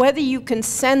is whether you can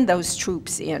send those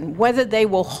troops in, whether they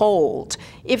will hold.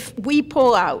 If we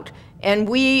pull out and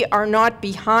we are not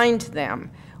behind them,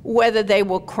 whether they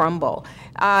will crumble.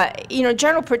 You know,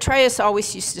 General Petraeus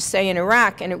always used to say in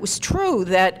Iraq, and it was true,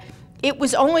 that it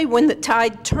was only when the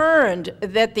tide turned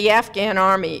that the Afghan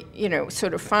army, you know,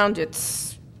 sort of found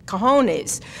its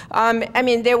cojones. I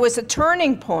mean, there was a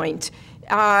turning point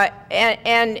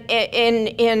and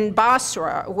in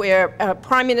Basra, where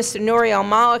Prime Minister Nouri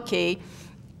al-Maliki,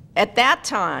 at that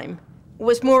time,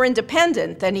 was more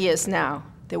independent than he is now.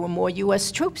 There were more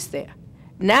U.S. troops there.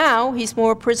 Now, he's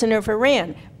more a prisoner of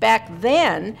Iran. back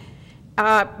then,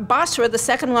 Basra, the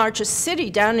second largest city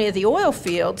down near the oil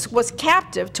fields, was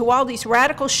captive to all these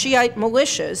radical Shiite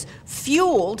militias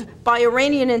fueled by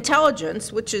Iranian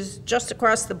intelligence, which is just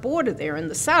across the border there in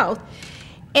the south.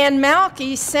 And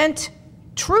Maliki sent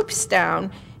troops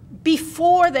down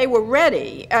before they were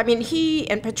ready. I mean, he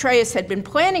and Petraeus had been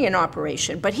planning an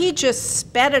operation, but he just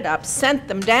sped it up, sent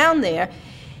them down there.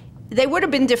 They would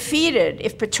have been defeated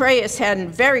if Petraeus hadn't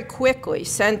very quickly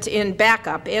sent in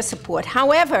backup, air support.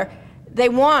 However, they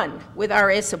won with our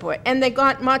air support, and they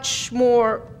got much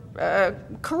more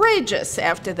courageous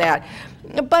after that.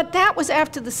 But that was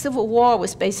after the Civil War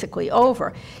was basically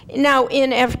over. Now,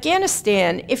 in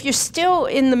Afghanistan, if you're still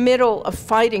in the middle of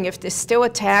fighting, if there's still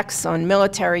attacks on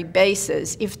military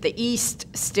bases, if the East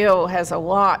still has a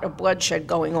lot of bloodshed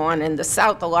going on, and the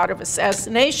South a lot of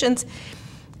assassinations,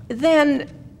 then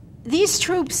these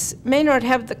troops may not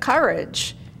have the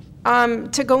courage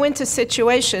to go into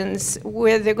situations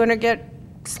where they're going to get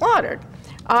slaughtered.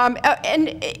 And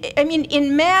I mean,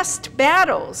 in massed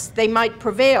battles, they might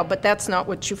prevail, but that's not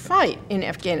what you fight in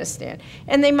Afghanistan.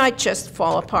 And they might just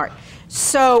fall apart.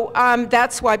 So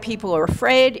that's why people are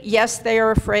afraid. Yes, they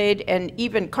are afraid, and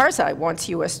even Karzai wants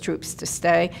U.S. troops to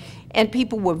stay. And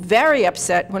people were very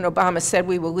upset when Obama said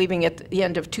we were leaving at the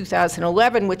end of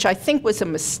 2011, which I think was a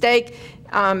mistake,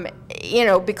 you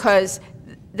know, because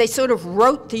they sort of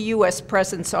wrote the U.S.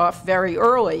 presence off very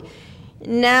early.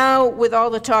 Now, with all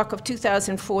the talk of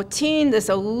 2014, there's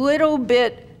a little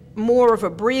bit more of a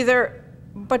breather,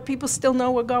 but people still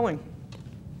know we're going.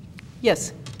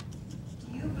 Yes?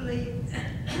 Do you believe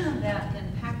that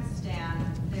in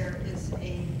Pakistan there is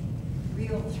a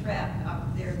real threat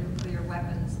of their nuclear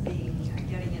weapons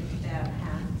getting into bad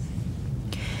hands?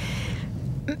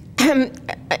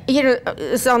 You know,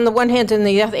 it's on the one hand and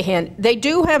the other hand. They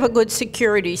do have a good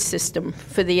security system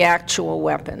for the actual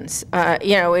weapons.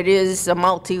 You know, it is a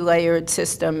multi-layered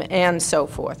system and so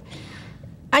forth.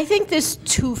 I think there's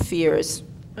two fears.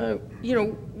 You know,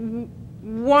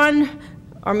 one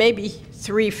or maybe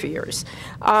three fears.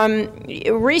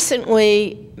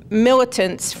 Recently,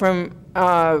 militants from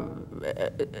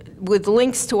with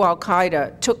links to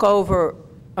Al-Qaeda took over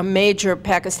a major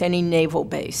Pakistani naval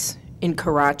base in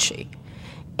Karachi.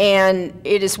 And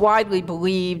it is widely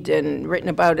believed and written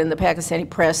about in the Pakistani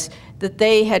press that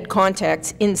they had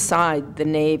contacts inside the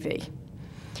Navy.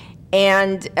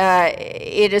 And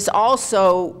it is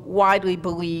also widely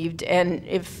believed, and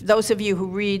if those of you who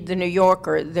read The New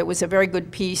Yorker, there was a very good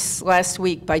piece last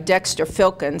week by Dexter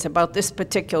Filkins about this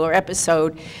particular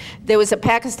episode. There was a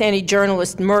Pakistani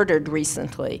journalist murdered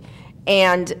recently.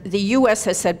 And the U.S.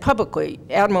 has said publicly,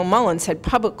 Admiral Mullen said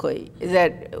publicly,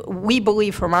 that we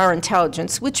believe from our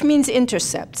intelligence, which means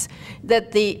intercepts,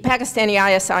 that the Pakistani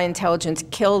ISI intelligence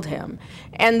killed him.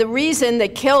 And the reason they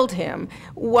killed him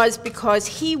was because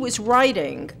he was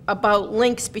writing about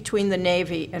links between the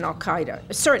Navy and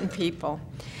Al-Qaeda, certain people.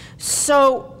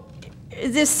 So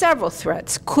there's several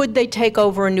threats. Could they take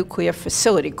over a nuclear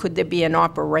facility? Could there be an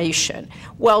operation?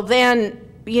 Well, then,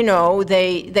 you know,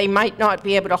 they might not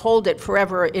be able to hold it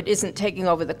forever. It isn't taking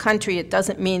over the country. It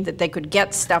doesn't mean that they could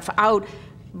get stuff out,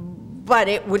 but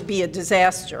it would be a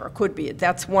disaster, or could be.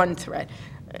 That's one threat.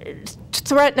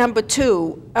 Threat number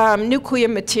two, nuclear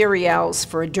materials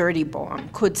for a dirty bomb.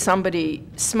 Could somebody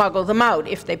smuggle them out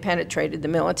if they penetrated the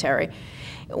military?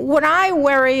 What I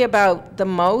worry about the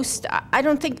most, I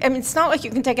don't think, I mean, it's not like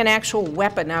you can take an actual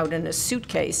weapon out in a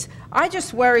suitcase. I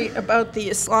just worry about the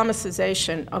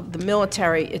Islamicization of the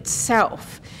military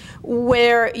itself,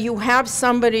 where you have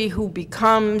somebody who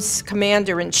becomes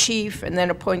commander-in-chief and then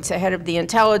appoints a head of the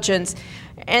intelligence,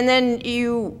 and then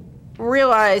you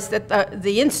realize that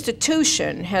the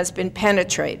institution has been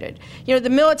penetrated. You know, the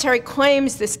military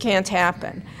claims this can't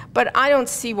happen, but I don't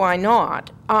see why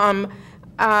not.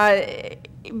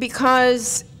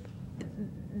 Because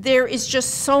there is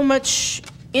just so much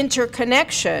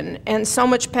interconnection and so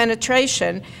much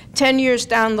penetration 10 years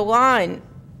down the line.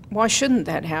 Why shouldn't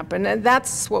that happen? And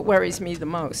that's what worries me the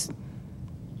most.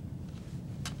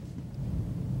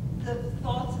 The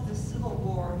thoughts of the Civil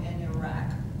War in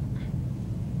Iraq,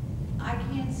 I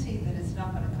can't see that it's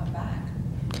not going to come back.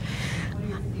 What are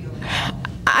your feelings?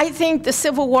 I think the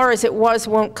Civil War as it was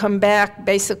won't come back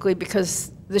basically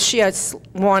because the Shiites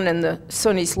won and the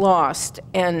Sunnis lost,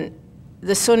 and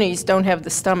the Sunnis don't have the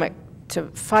stomach to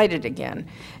fight it again.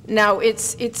 Now,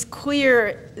 it's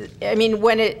clear, I mean,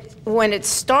 when it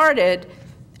started,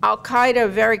 Al-Qaeda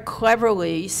very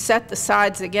cleverly set the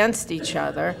sides against each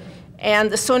other,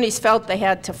 and the Sunnis felt they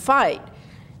had to fight.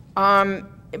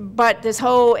 But there's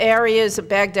whole areas of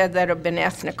Baghdad that have been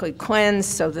ethnically cleansed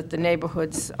so that the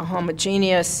neighborhoods are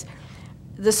homogeneous.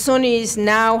 the Sunnis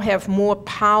now have more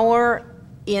power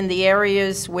in the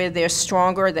areas where they're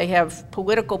stronger. They have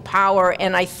political power,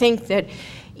 and I think that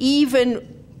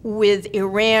even with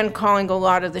Iran calling a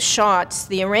lot of the shots,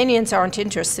 the Iranians aren't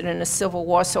interested in a civil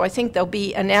war, so I think there'll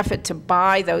be an effort to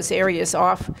buy those areas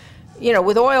off, you know,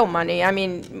 with oil money, I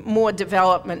mean, more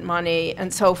development money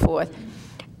and so forth.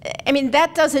 I mean,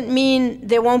 that doesn't mean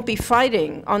there won't be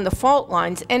fighting on the fault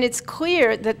lines, and it's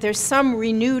clear that there's some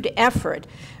renewed effort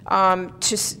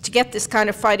to get this kind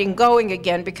of fighting going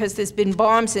again, because there's been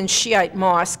bombs in Shiite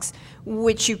mosques,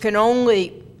 which you can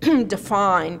only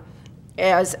define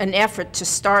as an effort to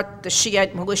start the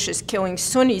Shiite militias killing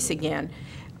Sunnis again.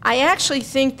 I actually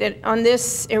think that on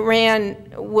this, Iran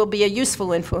will be a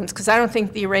useful influence, because I don't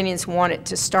think the Iranians want it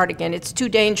to start again. It's too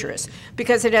dangerous,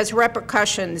 because it has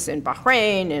repercussions in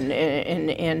Bahrain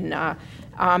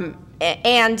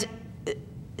and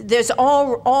there's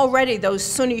already those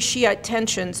Sunni-Shiite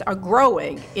tensions are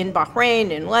growing in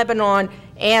Bahrain, in Lebanon,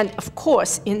 and of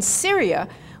course in Syria,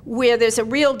 where there's a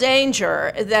real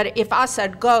danger that if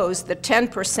Assad goes, the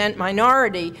 10%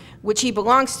 minority, which he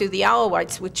belongs to, the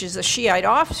Alawites, which is a Shiite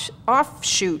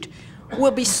offshoot, will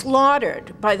be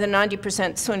slaughtered by the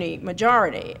 90% Sunni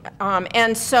majority.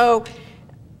 And so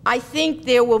I think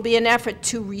there will be an effort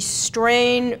to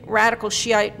restrain radical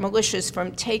Shiite militias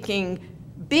from taking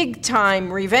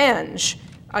big-time revenge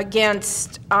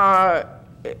against,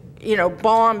 you know,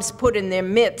 bombs put in their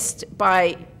midst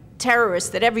by terrorists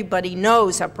that everybody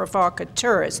knows are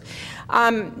provocateurs.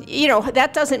 You know,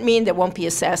 that doesn't mean there won't be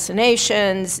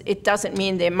assassinations. It doesn't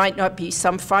mean there might not be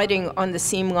some fighting on the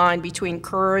seam line between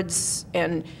Kurds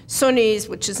and Sunnis,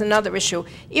 which is another issue.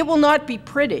 It will not be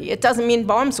pretty. It doesn't mean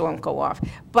bombs won't go off.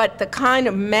 But the kind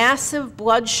of massive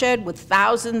bloodshed with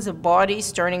thousands of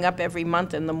bodies turning up every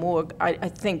month in the morgue, I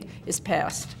think, is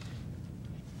past.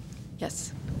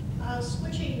 Yes?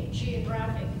 Switching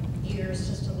geographic gears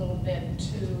just a little bit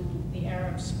to the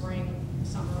Arab Spring,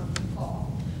 summer, and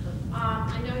fall.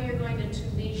 I know you're going to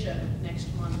Tunisia next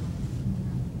month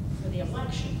for the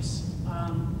elections.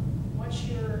 What's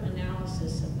your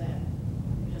analysis of that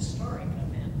historic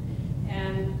event,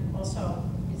 and also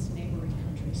its neighboring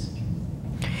countries?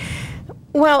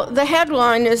 Well, the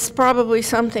headline is probably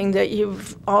something that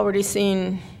you've already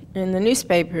seen in the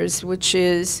newspapers, which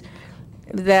is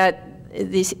that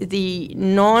the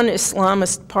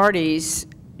non-Islamist parties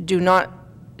do not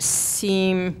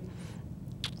seem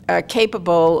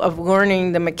capable of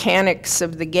learning the mechanics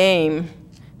of the game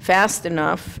fast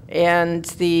enough, and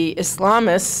the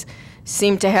Islamists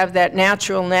seem to have that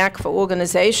natural knack for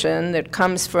organization that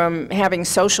comes from having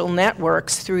social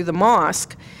networks through the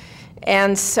mosque.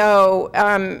 And so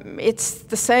it's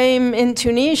the same in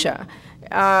Tunisia.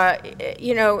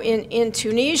 You know, in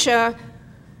Tunisia,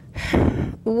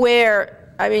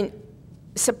 where, I mean,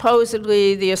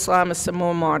 supposedly the Islamists are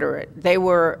more moderate. They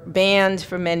were banned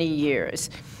for many years.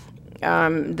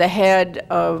 The head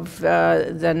of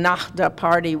the Nahda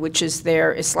party, which is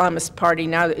their Islamist party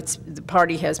now, the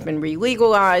party has been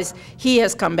re-legalized. He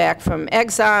has come back from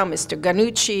exile, Mr.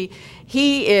 Ghannouchi.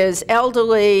 He is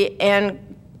elderly and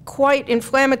quite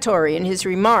inflammatory in his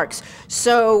remarks.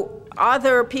 So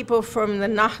other people from the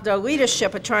Nahda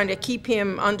leadership are trying to keep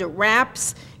him under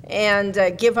wraps and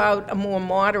give out a more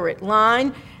moderate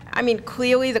line. I mean,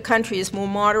 clearly the country is more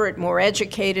moderate, more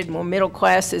educated, more middle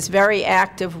class. There's very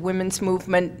active women's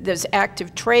movement. There's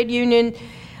active trade union.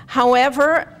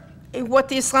 However, what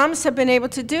the Islamists have been able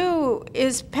to do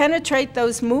is penetrate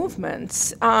those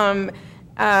movements.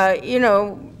 You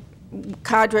know,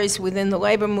 cadres within the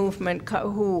labor movement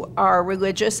who are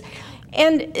religious.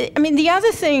 And, I mean, the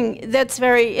other thing that's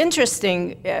very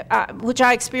interesting, which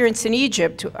I experienced in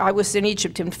Egypt, I was in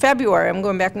Egypt in February, I'm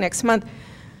going back next month,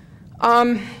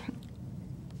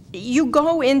 you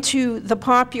go into the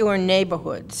popular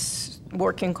neighborhoods,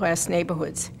 working class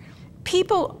neighborhoods,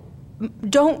 people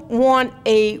don't want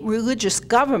a religious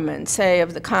government, say,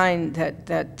 of the kind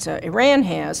that Iran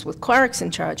has with clerics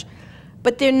in charge,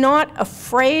 but they're not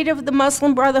afraid of the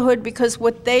Muslim Brotherhood because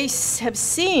what they have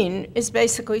seen is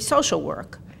basically social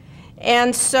work.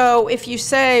 And so if you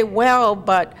say, well,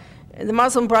 but the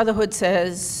Muslim Brotherhood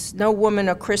says no woman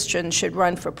or Christian should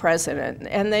run for president,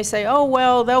 and they say, oh,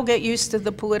 well, they'll get used to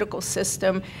the political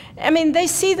system. I mean, they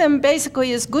see them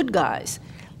basically as good guys.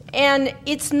 And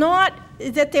it's not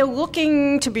that they're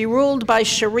looking to be ruled by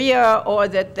Sharia or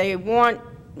that they want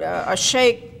a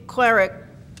sheikh cleric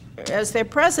as their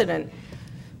president.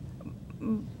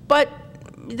 But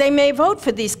they may vote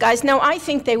for these guys. Now, I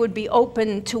think they would be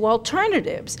open to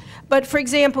alternatives. But for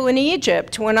example, in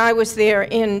Egypt, when I was there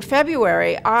in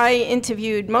February, I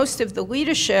interviewed most of the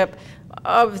leadership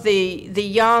of the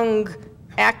young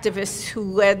activists who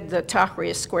led the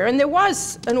Tahrir Square. And there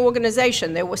was an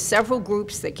organization. There were several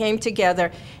groups that came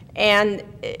together, and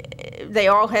they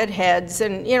all had heads.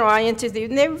 And, you know, I interviewed,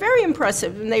 and they were very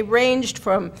impressive. And they ranged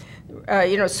from,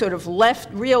 you know, sort of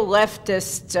real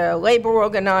leftist labor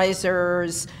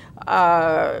organizers,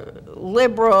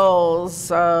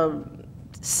 liberals,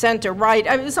 center-right.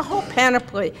 I mean, it was a whole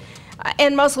panoply,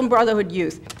 and Muslim Brotherhood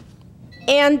youth.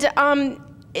 And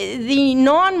the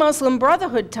non-Muslim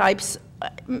Brotherhood types,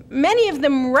 many of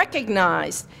them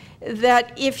recognized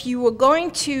that if you were going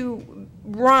to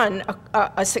run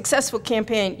a successful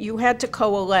campaign, you had to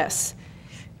coalesce.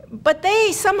 But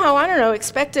they somehow, I don't know,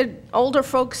 expected older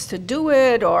folks to do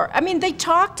it, or, I mean, they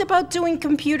talked about doing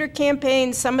computer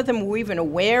campaigns. Some of them were even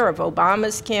aware of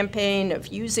Obama's campaign, of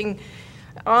using,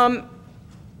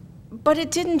 but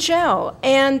it didn't gel.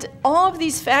 And all of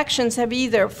these factions have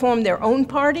either formed their own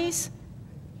parties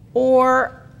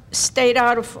or stayed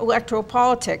out of electoral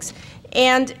politics.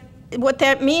 And what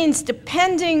that means,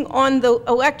 depending on the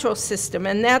electoral system,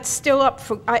 and that's still up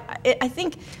for, I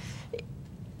think,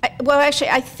 well, actually,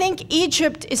 I think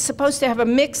Egypt is supposed to have a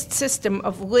mixed system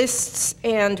of lists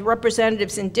and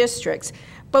representatives in districts.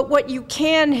 But what you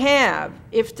can have,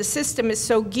 if the system is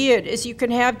so geared, is you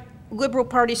can have liberal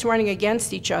parties running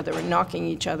against each other and knocking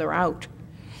each other out.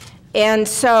 And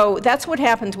so that's what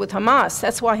happened with Hamas.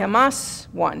 That's why Hamas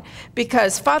won,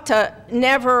 because Fatah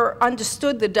never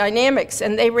understood the dynamics,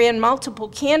 and they ran multiple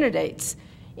candidates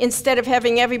instead of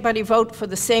having everybody vote for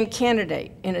the same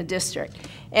candidate in a district.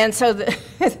 And so the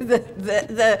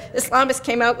Islamists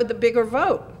came out with the bigger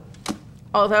vote.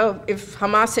 Although if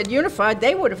Hamas had unified,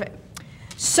 they would have.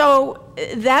 So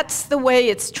that's the way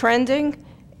it's trending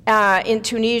in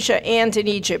Tunisia and in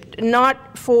Egypt,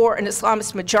 not for an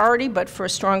Islamist majority, but for a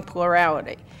strong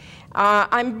plurality.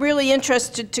 I'm really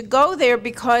interested to go there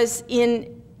because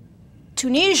in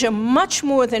Tunisia, much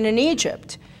more than in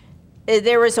Egypt,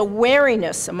 there is a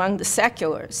wariness among the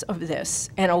seculars of this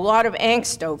and a lot of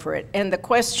angst over it. And the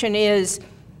question is,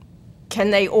 can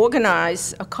they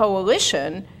organize a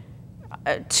coalition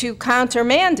to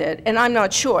countermand it? And I'm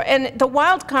not sure. And the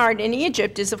wild card in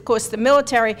Egypt is, of course, the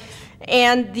military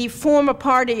and the former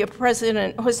party of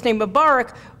President Hosni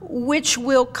Mubarak, which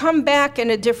will come back in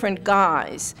a different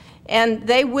guise. And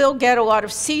they will get a lot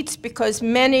of seats because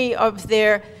many of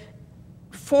their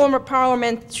former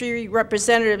parliamentary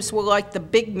representatives were like the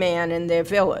big man in their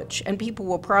village, and people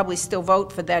will probably still vote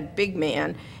for that big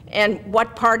man. And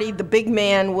what party the big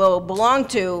man will belong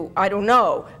to, I don't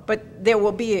know, but there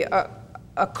will be a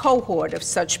cohort of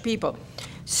such people.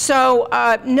 So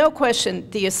no question,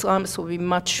 the Islamists will be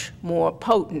much more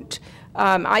potent.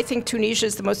 I think Tunisia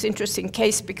is the most interesting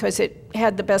case because it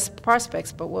had the best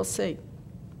prospects, but we'll see.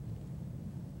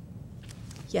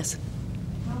 Yes?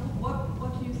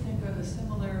 What do you think are the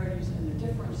similarities and the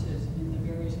differences in the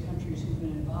various countries who've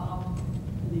been involved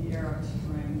in the Arab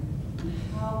Spring? And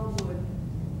how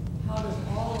does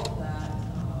all of that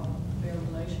bear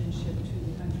relationship to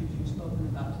the countries you've spoken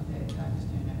about today,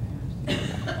 Pakistan,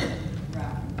 Afghanistan,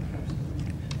 Iraq, and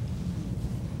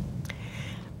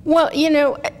Well, you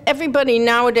know, everybody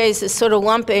nowadays is sort of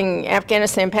lumping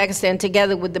Afghanistan and Pakistan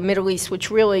together with the Middle East, which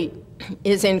really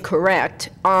is incorrect.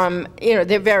 You know,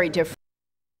 they're very different.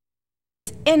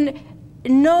 And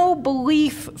no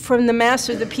belief from the mass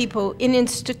of the people in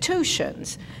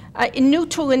institutions.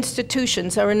 Neutral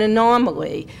institutions are an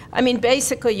anomaly. I mean,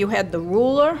 basically, you had the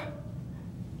ruler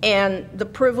and the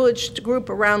privileged group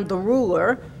around the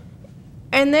ruler.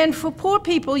 And then for poor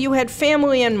people, you had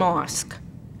family and mosque.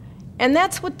 And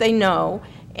that's what they know.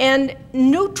 And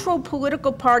neutral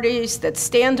political parties that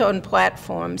stand on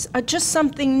platforms are just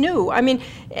something new. I mean,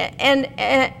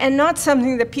 and not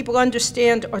something that people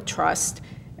understand or trust.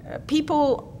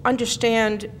 People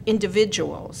understand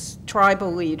individuals,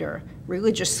 tribal leader,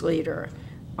 religious leader,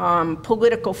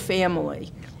 political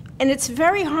family. And it's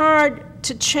very hard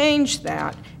to change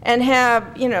that and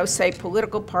have, you know, say,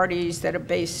 political parties that are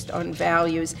based on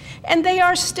values. And they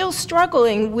are still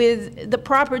struggling with the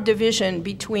proper division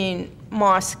between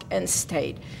mosque and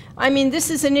state. I mean,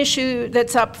 this is an issue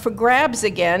that's up for grabs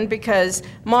again because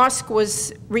mosque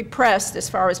was repressed as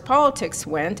far as politics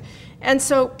went. And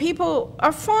so people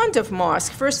are fond of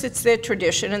mosque. First, it's their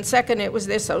tradition, and second, it was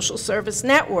their social service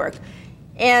network.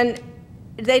 And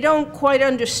they don't quite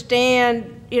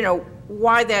understand, you know,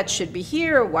 why that should be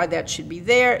here, why that should be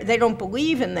there. They don't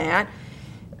believe in that.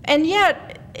 And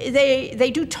yet,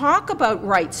 they do talk about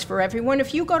rights for everyone.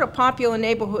 If you go to popular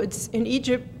neighborhoods in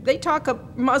Egypt,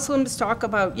 Muslims talk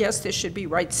about, yes, there should be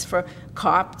rights for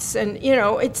Copts, and, you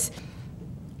know,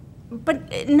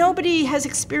 but nobody has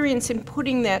experience in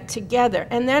putting that together,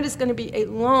 and that is going to be a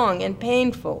long and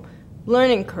painful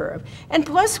learning curve. And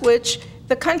plus which,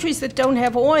 the countries that don't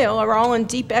have oil are all in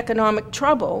deep economic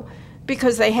trouble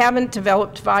because they haven't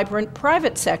developed vibrant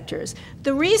private sectors.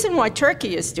 The reason why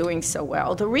Turkey is doing so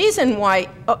well, the reason why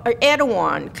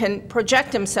Erdogan can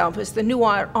project himself as the new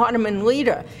Ottoman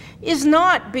leader is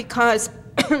not because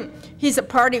he's a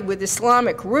party with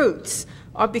Islamic roots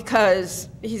or because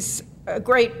he's a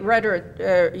great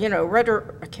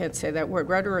I can't say that word,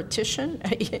 rhetorician?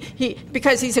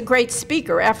 Because he's a great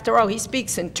speaker. After all, he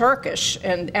speaks in Turkish,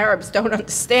 and Arabs don't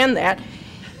understand that.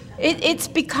 It's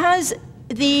because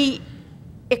the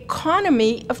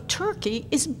economy of Turkey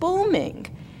is booming.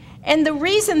 And the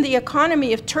reason the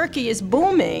economy of Turkey is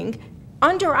booming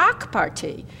under AK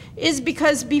Party is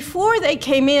because before they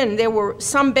came in, there were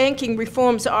some banking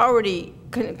reforms already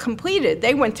completed.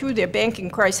 They went through their banking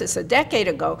crisis a decade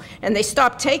ago, and they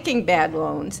stopped taking bad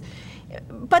loans.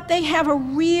 But they have a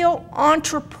real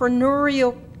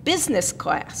entrepreneurial business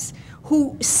class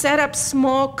who set up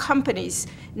small companies,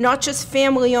 not just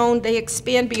family-owned, they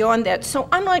expand beyond that. So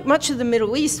unlike much of the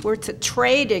Middle East, where it's a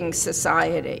trading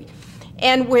society,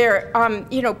 and where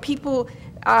people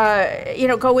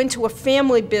go into a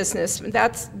family business,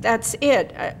 that's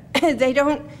it. They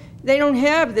don't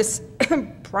have this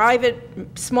private,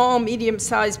 small,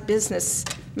 medium-sized business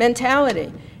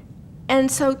mentality.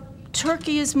 And so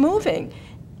Turkey is moving.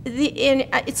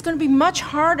 It's going to be much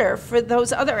harder for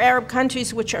those other Arab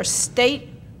countries which are state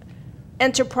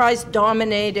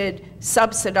enterprise-dominated,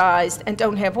 subsidized, and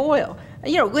don't have oil.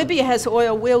 Libya has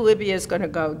oil. Where Libya is going to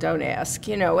go, don't ask.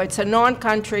 It's a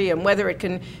non-country, and whether it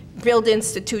can build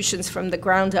institutions from the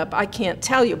ground up, I can't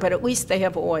tell you, but at least they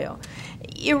have oil.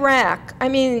 Iraq,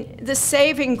 the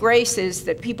saving grace is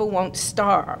that people won't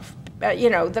starve.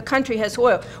 The country has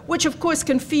oil, which of course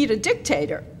can feed a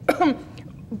dictator,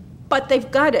 but they've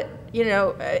got it.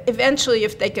 Eventually,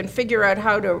 if they can figure out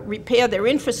how to repair their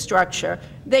infrastructure,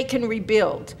 they can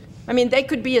rebuild. They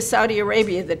could be a Saudi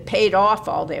Arabia that paid off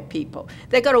all their people.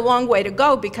 They got a long way to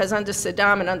go because under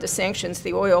Saddam and under sanctions,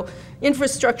 the oil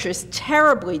infrastructure is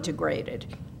terribly degraded.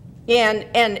 And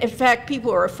in fact,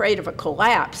 people are afraid of a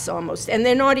collapse almost, and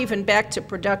they're not even back to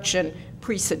production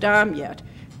pre-Saddam yet.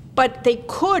 But they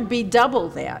could be double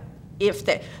that if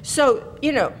they, so,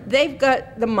 they've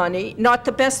got the money, not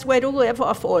the best way to live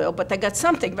off oil, but they got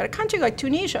something. But a country like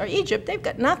Tunisia or Egypt, they've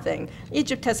got nothing.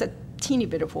 Egypt has a teeny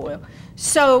bit of oil.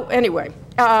 So anyway,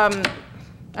 I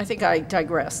think I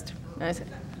digressed.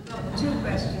 Two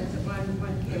questions.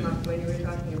 One came up when you were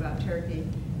talking about Turkey.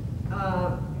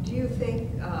 Do you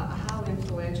think how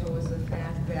influential was the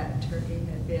fact that Turkey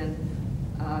had been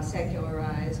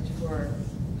secularized for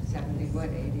 70,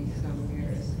 80 some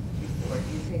years before?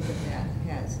 Do you think that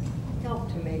has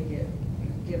helped to make it,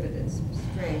 give it its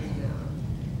strength now?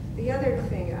 The other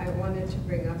thing I wanted to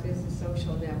bring up is the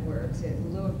social networks. It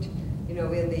looked, in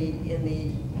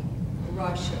the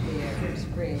rush of the Arab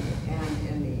Spring and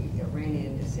in the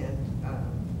Iranian descent a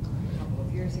couple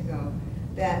of years ago,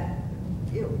 that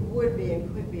it would be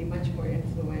and could be much more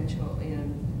influential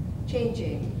in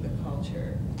changing the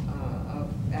culture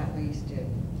of, at least in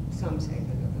some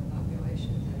segment of the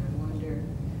population. And I wonder,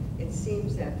 it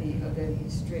seems that the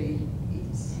history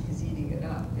is eating it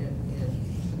up in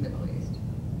the Middle East.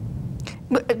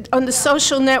 On the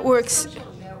social networks,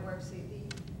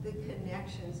 the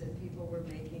connections that people were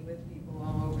making with people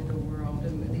all over the world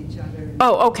and with each other.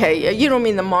 Oh, okay. You don't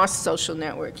mean the Moss social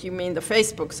network. You mean the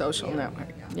Facebook social network.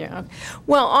 Yeah.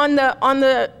 Well, on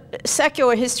the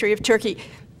secular history of Turkey,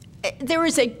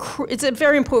 it's a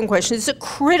very important question. It's a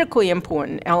critically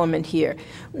important element here,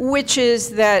 which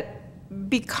is that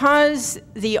because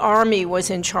the army was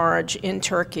in charge in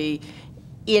Turkey,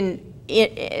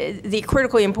 the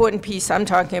critically important piece I'm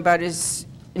talking about is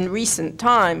in recent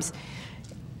times,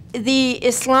 the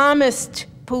Islamist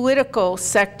political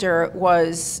sector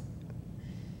was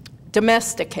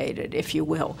domesticated, if you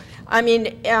will.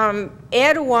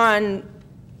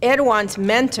 Erdogan's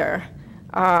mentor,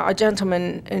 a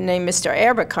gentleman named Mr.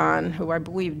 Erbakan, who I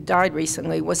believe died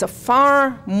recently, was a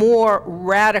far more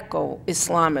radical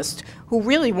Islamist who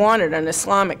really wanted an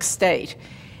Islamic state.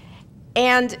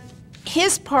 And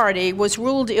his party was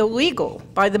ruled illegal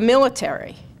by the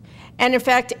military. And in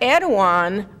fact,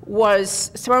 Erdogan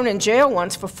was thrown in jail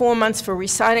once for 4 months for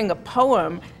reciting a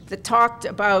poem that talked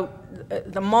about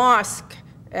the mosque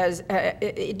as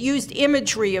it used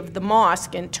imagery of the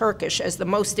mosque in Turkish as the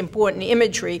most important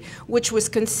imagery, which was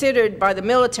considered by the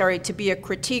military to be a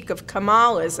critique of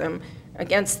Kemalism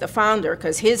against the founder,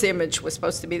 because his image was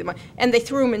supposed to be the mosque, and they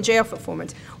threw him in jail for 4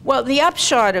 months. Well, the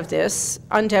upshot of this,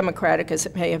 undemocratic as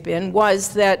it may have been,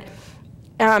 was that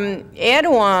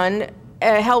Erdogan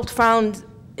helped found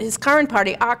his current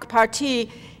party, AK Party,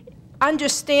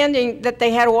 understanding that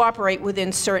they had to operate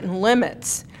within certain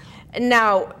limits.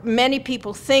 Now, many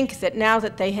people think that now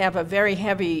that they have a very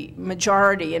heavy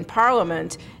majority in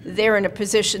Parliament, they're in a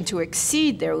position to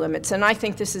exceed their limits, and I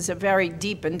think this is a very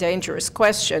deep and dangerous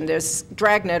question. There's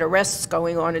dragnet arrests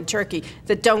going on in Turkey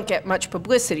that don't get much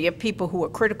publicity of people who are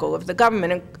critical of the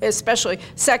government, and especially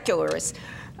secularists.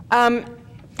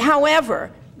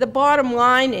 However, the bottom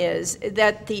line is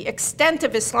that the extent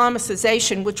of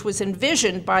Islamicization, which was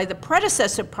envisioned by the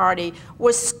predecessor party,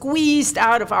 was squeezed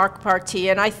out of our party,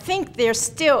 and I think there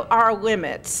still are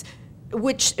limits,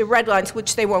 red lines,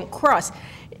 which they won't cross.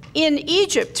 In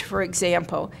Egypt, for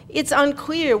example, it's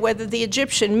unclear whether the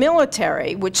Egyptian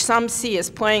military, which some see as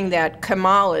playing that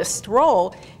Kemalist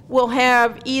role, will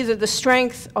have either the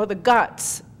strength or the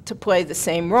guts to play the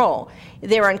same role.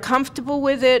 They're uncomfortable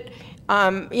with it.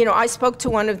 You know, I spoke to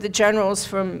one of the generals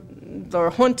from the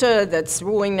junta that's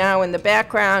ruling now in the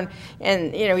background,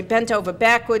 and, you know, he bent over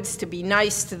backwards to be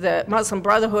nice to the Muslim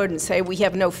Brotherhood and say we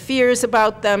have no fears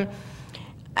about them.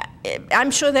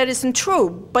 I'm sure that isn't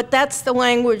true, but that's the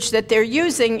language that they're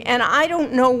using, and I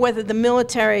don't know whether the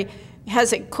military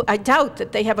has I doubt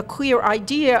that they have a clear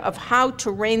idea of how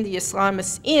to rein the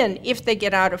Islamists in if they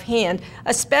get out of hand,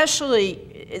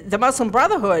 especially the Muslim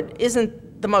Brotherhood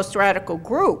isn't the most radical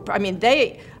group. I mean,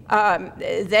 they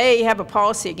have a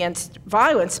policy against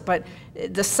violence, but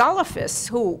the Salafists,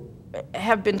 who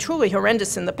have been truly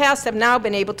horrendous in the past, have now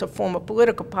been able to form a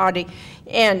political party,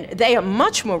 and they are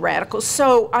much more radical.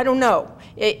 So I don't know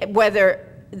whether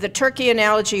the Turkey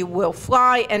analogy will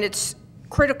fly, and it's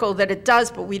critical that it does,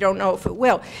 but we don't know if it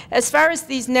will. As far as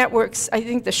these networks, I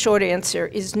think the short answer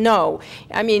is no.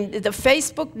 I mean, the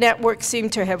Facebook network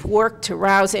seemed to have worked to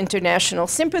rouse international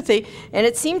sympathy, and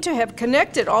it seemed to have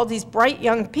connected all these bright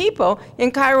young people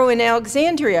in Cairo and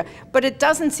Alexandria, but it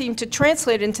doesn't seem to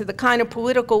translate into the kind of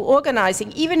political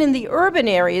organizing, even in the urban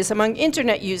areas among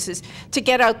internet users, to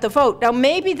get out the vote. Now,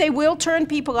 maybe they will turn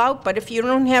people out, but if you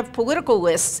don't have political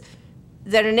lists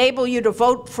that enable you to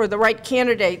vote for the right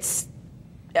candidates,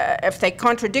 if they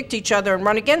contradict each other and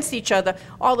run against each other,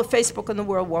 all the Facebook in the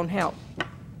world won't help. On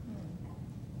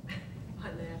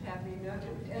that happy note,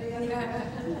 any other?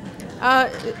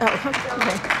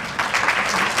 Okay.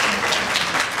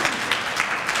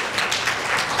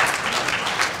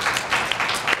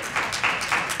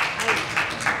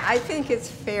 I think it's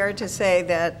fair to say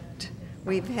that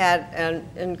we've had an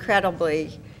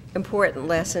incredibly important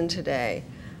lesson today,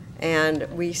 and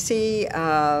we see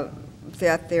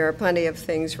that there are plenty of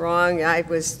things wrong. I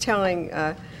was telling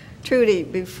Trudy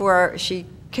before she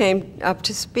came up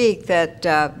to speak that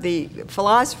the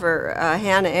philosopher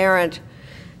Hannah Arendt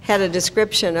had a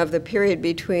description of the period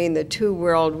between the two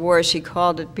world wars. She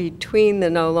called it between the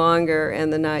no longer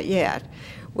and the not yet.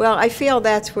 Well, I feel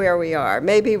that's where we are.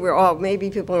 Maybe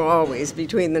people are always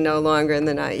between the no longer and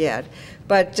the not yet.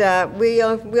 But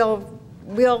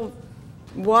we'll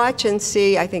watch and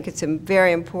see. I think it's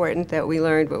very important that we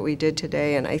learned what we did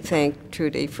today, and I thank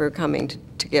Trudy for coming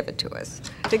to give it to us.